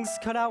meanings,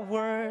 cut out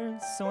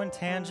words so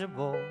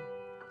intangible.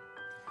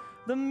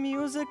 The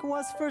music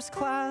was first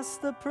class,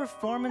 the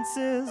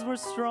performances were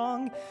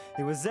strong.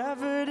 It was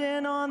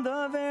evident on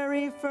the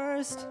very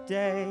first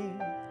day.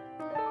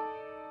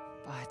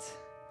 But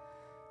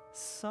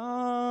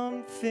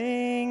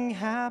something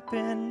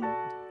happened.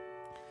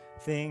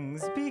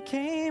 Things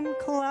became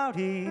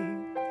cloudy,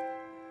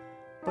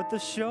 but the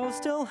show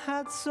still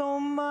had so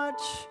much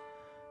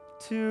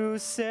to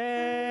say.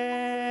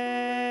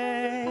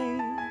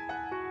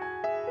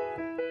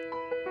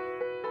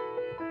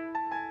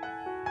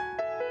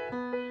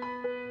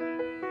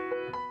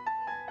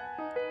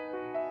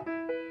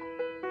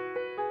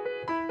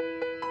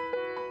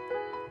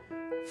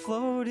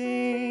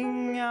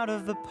 Floating out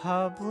of the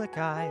public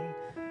eye,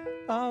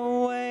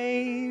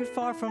 away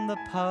far from the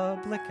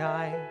public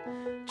eye,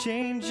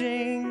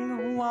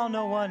 changing while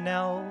no one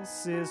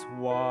else is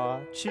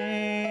watching.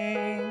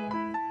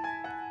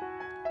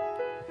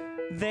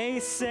 They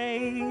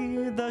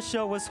say the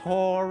show was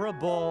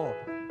horrible.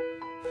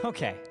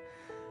 Okay,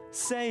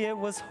 say it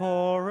was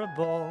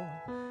horrible.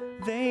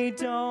 They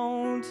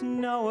don't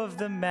know of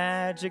the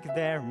magic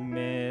they're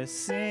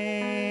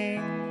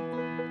missing.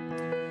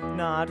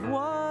 Not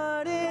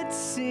what it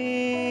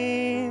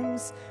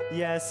seems.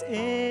 Yes,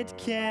 it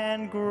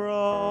can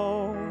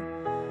grow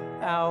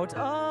out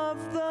of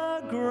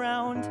the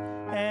ground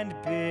and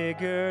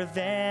bigger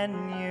than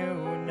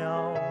you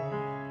know.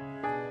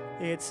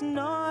 It's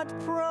not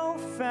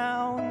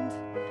profound,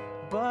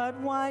 but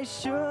why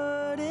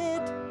should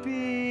it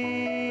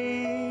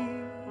be?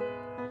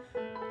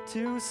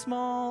 2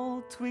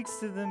 small tweaks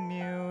to the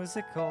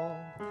musical,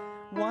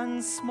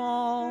 1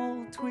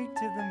 small tweak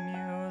to the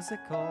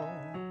musical.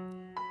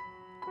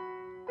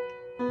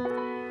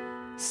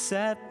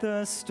 Set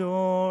the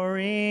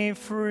story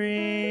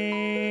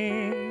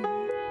free.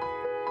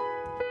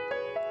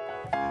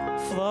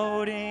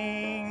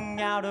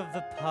 Floating out of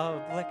the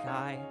public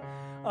eye,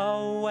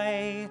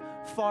 away,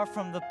 far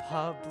from the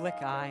public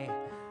eye.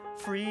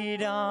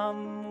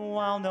 Freedom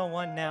while no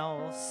one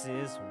else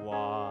is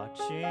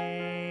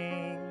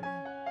watching.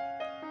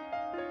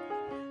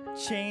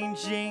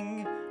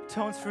 Changing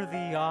tones for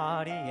the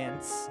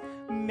audience,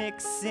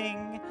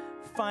 mixing,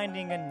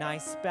 finding a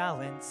nice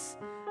balance.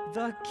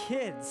 The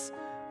kids,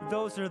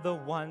 those are the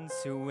ones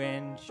who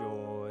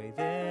enjoy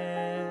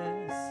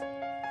this.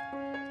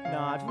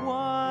 Not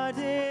what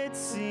it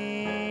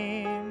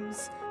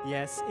seems.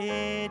 Yes,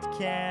 it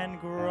can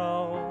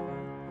grow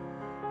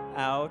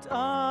out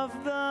of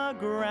the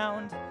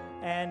ground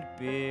and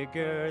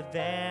bigger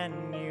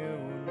than you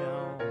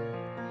know.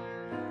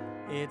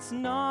 It's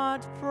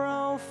not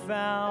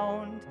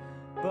profound,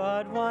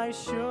 but why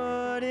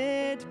should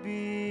it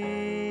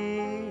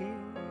be?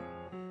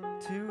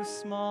 2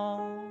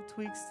 small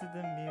tweaks to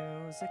the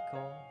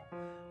musical,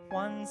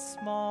 1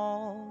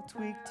 small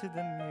tweak to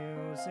the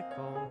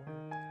musical.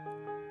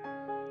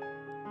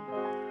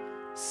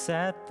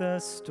 Set the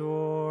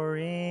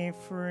story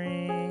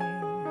free.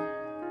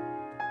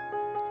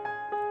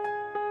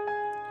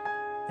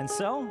 And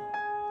so,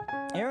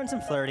 Ahrens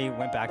and Flaherty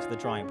went back to the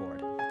drawing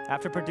board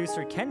after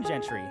producer Ken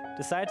Gentry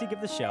decided to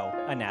give the show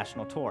a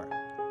national tour.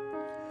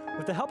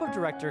 With the help of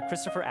director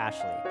Christopher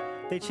Ashley,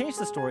 they changed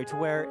the story to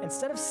where,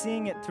 instead of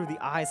seeing it through the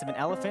eyes of an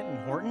elephant in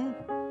Horton,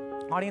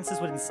 audiences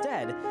would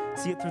instead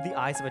see it through the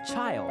eyes of a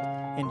child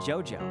in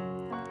JoJo.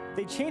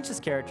 They changed his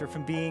character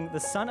from being the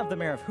son of the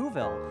mayor of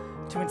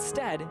Whoville to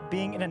instead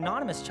being an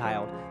anonymous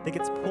child that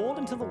gets pulled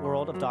into the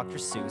world of Dr.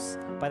 Seuss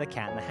by the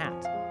Cat in the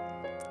Hat.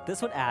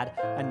 This would add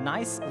a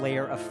nice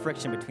layer of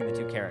friction between the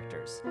 2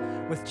 characters,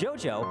 with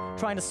JoJo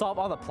trying to solve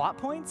all the plot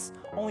points,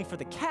 only for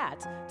the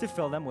cat to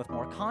fill them with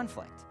more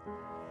conflict.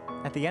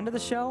 At the end of the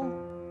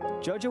show,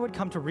 JoJo would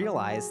come to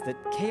realize that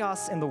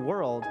chaos in the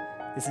world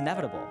is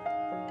inevitable.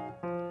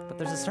 But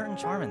there's a certain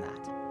charm in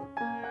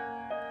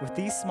that. With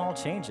these small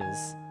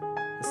changes,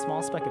 the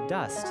small speck of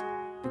dust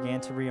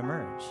began to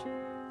reemerge.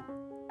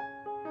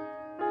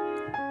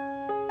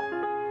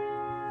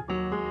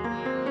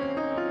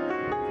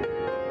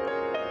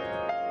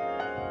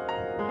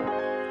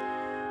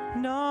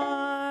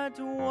 Not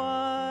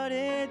what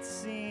it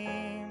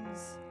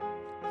seems.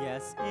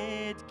 Yes,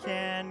 it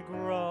can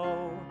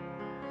grow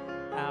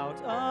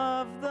out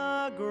of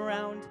the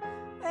ground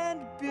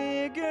and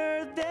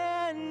bigger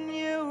than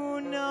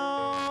you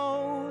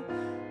know.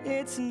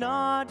 It's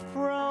not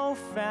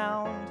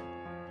profound,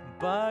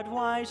 but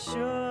why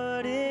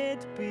should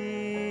it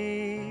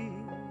be?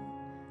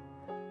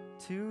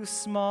 2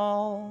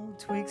 small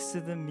tweaks to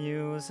the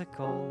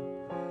musical,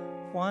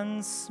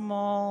 1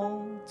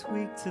 small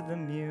tweak to the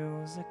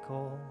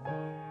musical.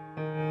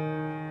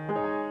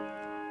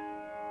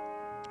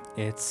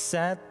 It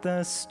set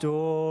the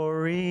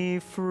story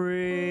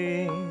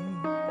free.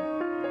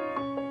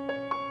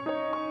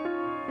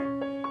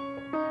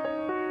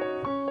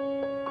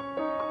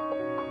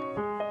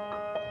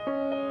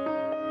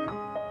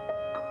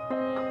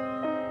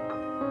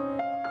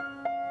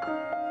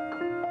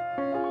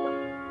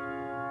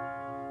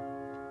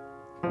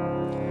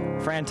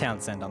 Fran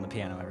Townsend on the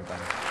piano,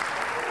 everybody.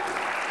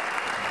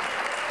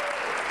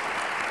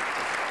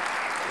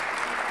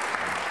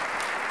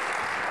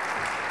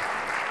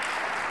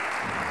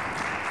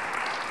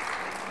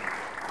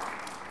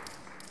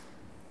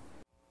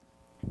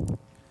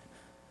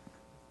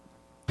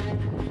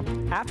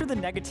 After the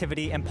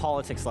negativity and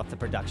politics left the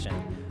production,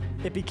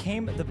 it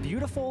became the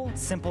beautiful,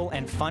 simple,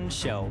 and fun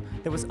show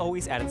that was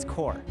always at its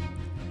core.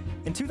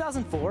 In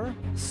 2004,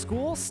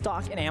 school,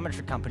 stock, and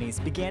amateur companies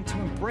began to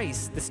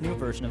embrace this new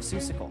version of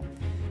Seussical,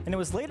 and it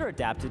was later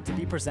adapted to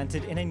be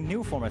presented in a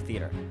new form of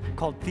theater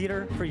called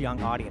Theater for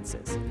Young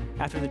Audiences,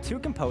 after the 2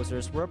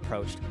 composers were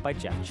approached by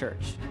Jeff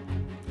Church.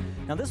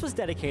 Now, this was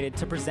dedicated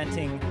to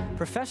presenting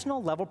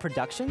professional-level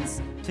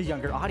productions to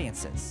younger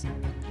audiences.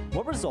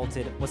 What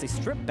resulted was a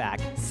stripped-back,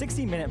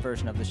 60-minute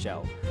version of the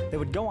show that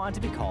would go on to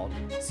be called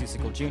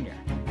Seussical Jr.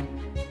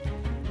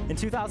 In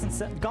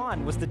 2007,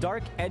 gone was the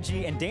dark,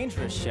 edgy, and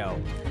dangerous show,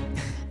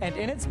 and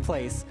in its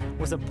place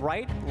was a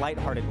bright,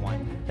 lighthearted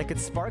one that could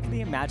spark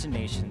the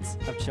imaginations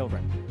of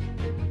children.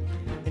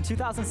 In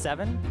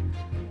 2007,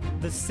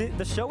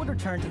 the show would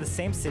return to the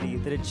same city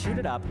that had chewed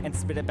it up and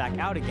spit it back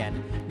out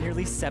again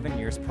nearly 7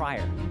 years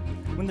prior.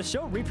 When the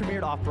show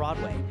re-premiered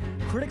off-Broadway,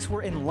 critics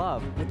were in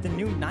love with the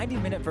new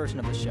 90-minute version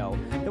of the show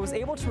that was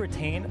able to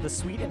retain the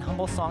sweet and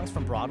humble songs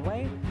from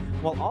Broadway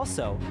while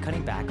also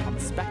cutting back on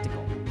the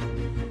spectacle.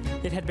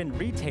 It had been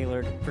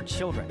retailored for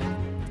children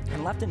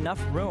and left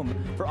enough room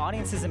for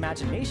audiences'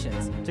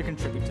 imaginations to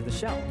contribute to the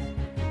show.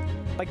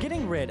 By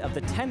getting rid of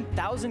the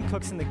 10,000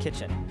 cooks in the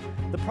kitchen,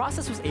 the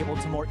process was able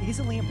to more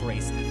easily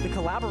embrace the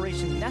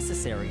collaboration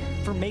necessary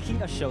for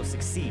making a show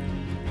succeed.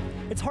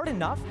 It's hard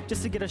enough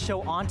just to get a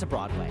show onto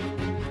Broadway.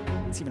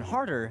 It's even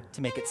harder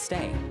to make it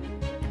stay.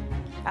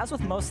 As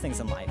with most things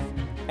in life,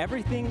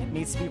 everything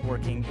needs to be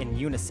working in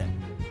unison.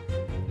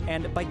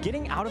 And by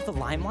getting out of the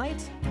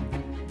limelight,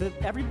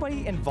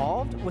 everybody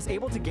involved was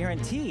able to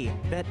guarantee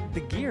that the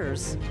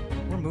gears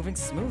were moving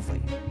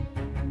smoothly.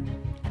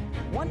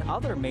 One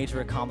other major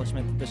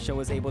accomplishment that the show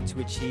was able to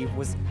achieve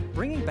was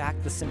bringing back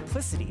the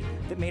simplicity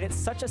that made it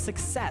such a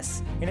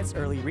success in its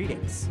early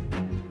readings.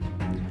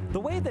 The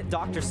way that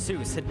Dr.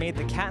 Seuss had made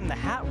The Cat in the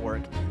Hat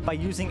work by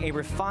using a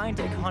refined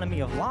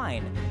economy of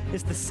line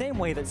is the same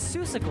way that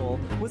Seussical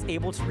was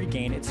able to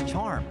regain its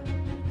charm.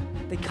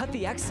 They cut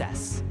the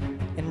excess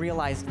and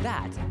realized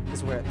that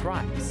is where it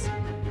thrives.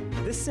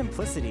 This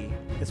simplicity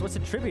is what's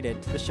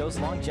attributed to the show's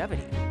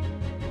longevity,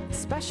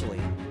 especially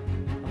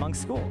among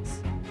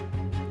schools.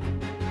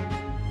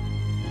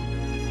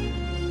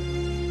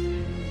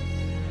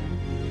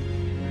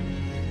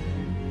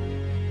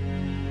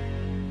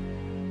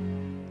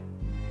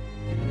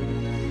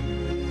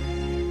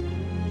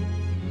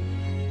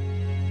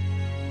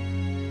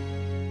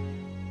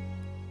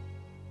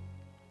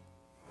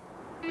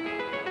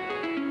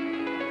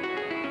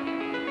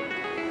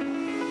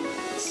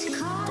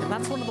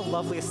 That's one of the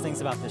loveliest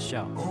things about this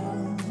show.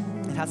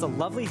 It has a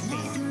lovely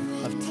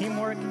theme of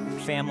teamwork,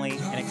 family,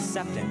 and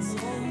acceptance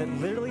that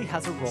literally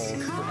has a role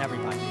for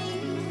everybody.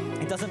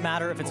 It doesn't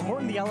matter if it's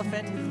Horton the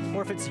elephant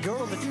or if it's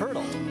Yertle the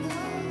turtle.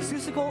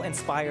 Seussical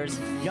inspires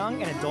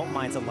young and adult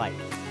minds alike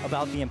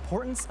about the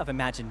importance of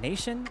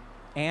imagination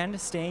and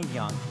staying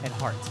young at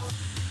heart.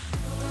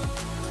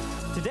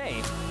 Today,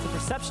 the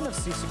perception of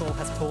Seussical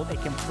has pulled a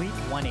complete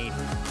 180,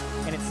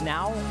 and it's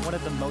now one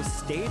of the most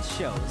staged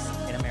shows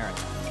in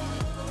America.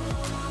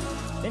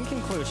 In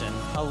conclusion,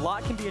 a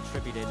lot can be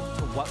attributed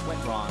to what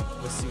went wrong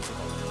with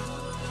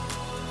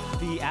Seussical.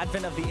 The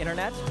advent of the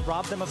internet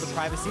robbed them of the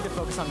privacy to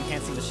focus on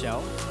enhancing the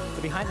show.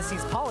 The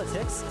behind-the-scenes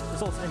politics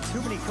resulted in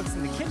too many cooks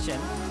in the kitchen,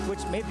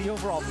 which made the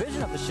overall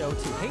vision of the show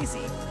too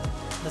hazy.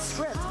 The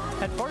script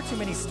had far too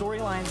many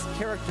storylines,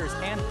 characters,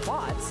 and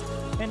plots,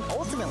 and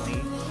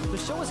ultimately, the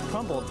show was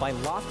crumbled by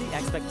lofty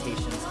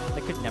expectations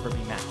that could never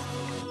be met.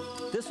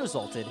 This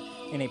resulted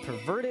in a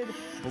perverted,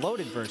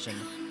 bloated version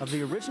of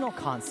the original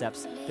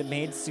concepts that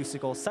made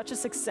Seussical such a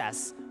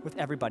success with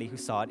everybody who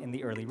saw it in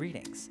the early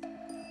readings.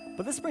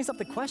 But this brings up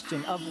the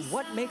question of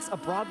what makes a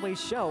Broadway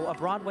show a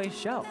Broadway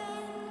show.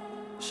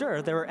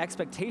 Sure, there are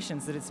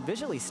expectations that it's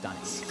visually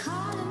stunning,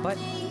 but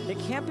it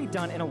can't be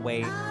done in a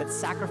way that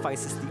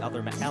sacrifices the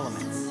other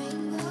elements.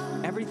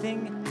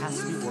 Everything has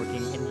to be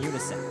working in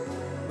unison,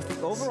 with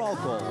the overall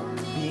goal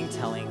being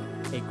telling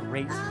a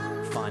great,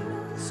 fun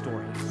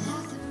story.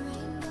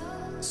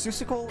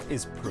 Seussical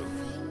is proof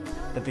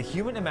that the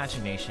human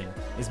imagination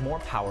is more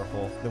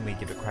powerful than we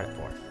give it credit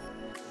for.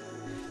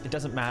 It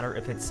doesn't matter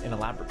if it's an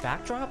elaborate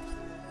backdrop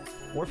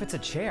or if it's a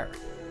chair.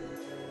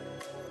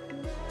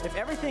 If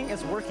everything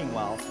is working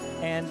well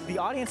and the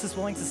audience is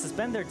willing to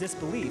suspend their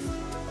disbelief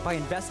by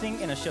investing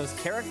in a show's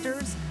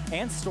characters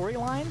and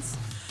storylines,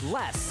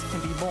 less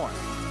can be more.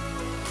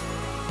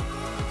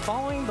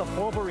 Following the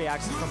horrible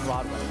reactions from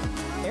Broadway,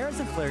 Ahrens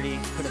and Flaherty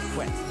could have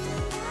quit.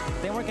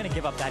 They weren't going to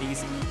give up that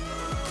easy.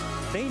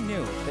 They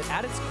knew that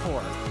at its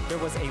core, there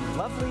was a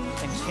lovely,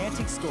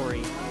 enchanting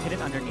story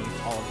hidden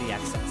underneath all of the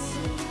excess.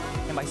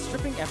 And by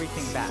stripping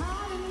everything back,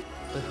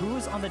 the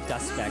Who's on the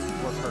dust speck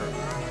were heard,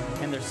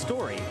 and their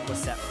story was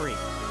set free.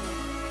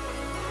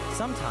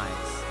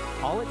 Sometimes,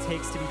 all it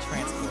takes to be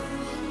transported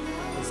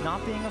is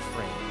not being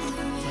afraid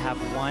to have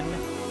one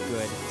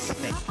good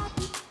thing.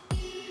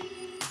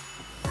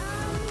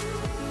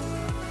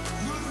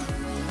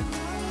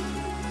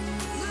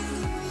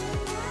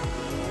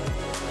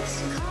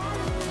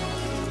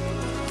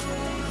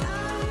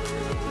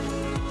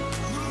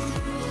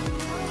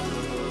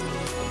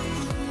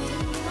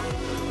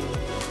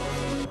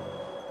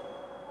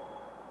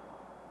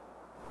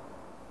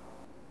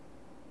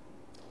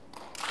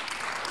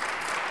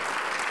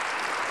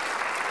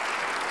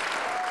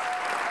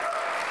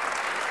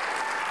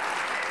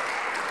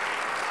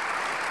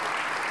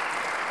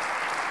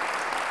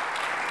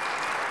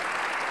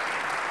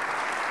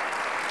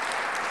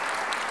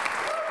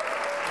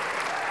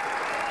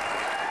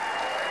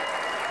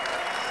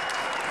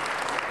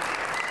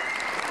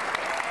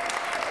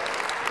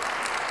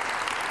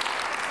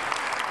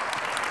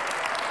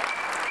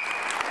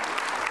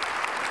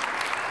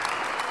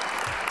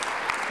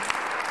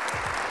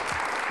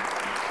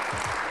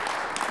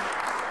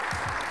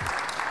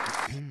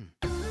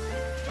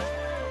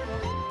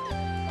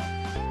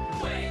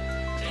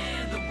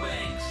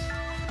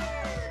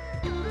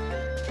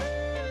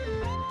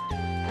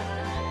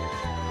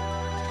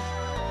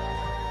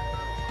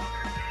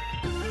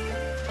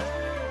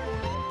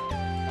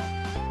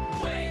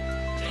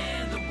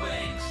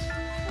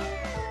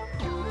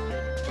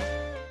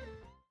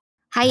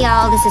 Hi,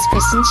 y'all. This is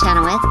Kristen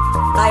Chenoweth.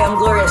 Hi, I'm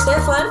Gloria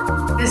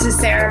Estefan. This is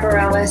Sarah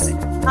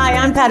Bareilles. Hi,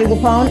 I'm Patty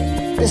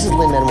LuPone. This is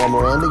Lin-Manuel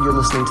Miranda. You're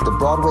listening to the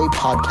Broadway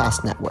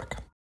Podcast Network.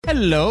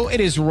 Hello,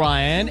 it is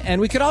Ryan, and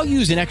we could all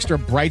use an extra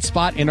bright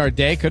spot in our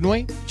day, couldn't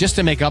we? Just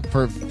to make up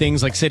for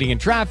things like sitting in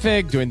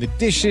traffic, doing the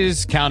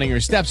dishes, counting your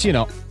steps, you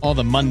know, all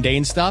the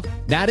mundane stuff.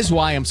 That is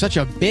why I'm such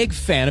a big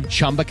fan of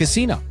Chumba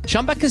Casino.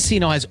 Chumba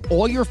Casino has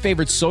all your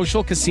favorite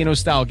social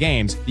casino-style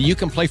games that you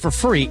can play for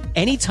free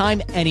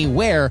anytime,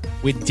 anywhere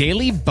with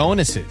daily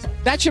bonuses.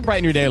 That should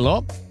brighten your day a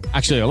little.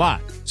 Actually, a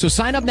lot. So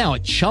sign up now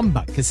at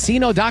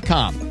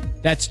ChumbaCasino.com.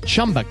 That's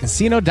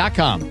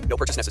ChumbaCasino.com. No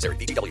purchase necessary.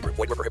 VGW Group.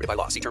 Void where prohibited by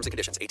law. See terms and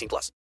conditions. 18+.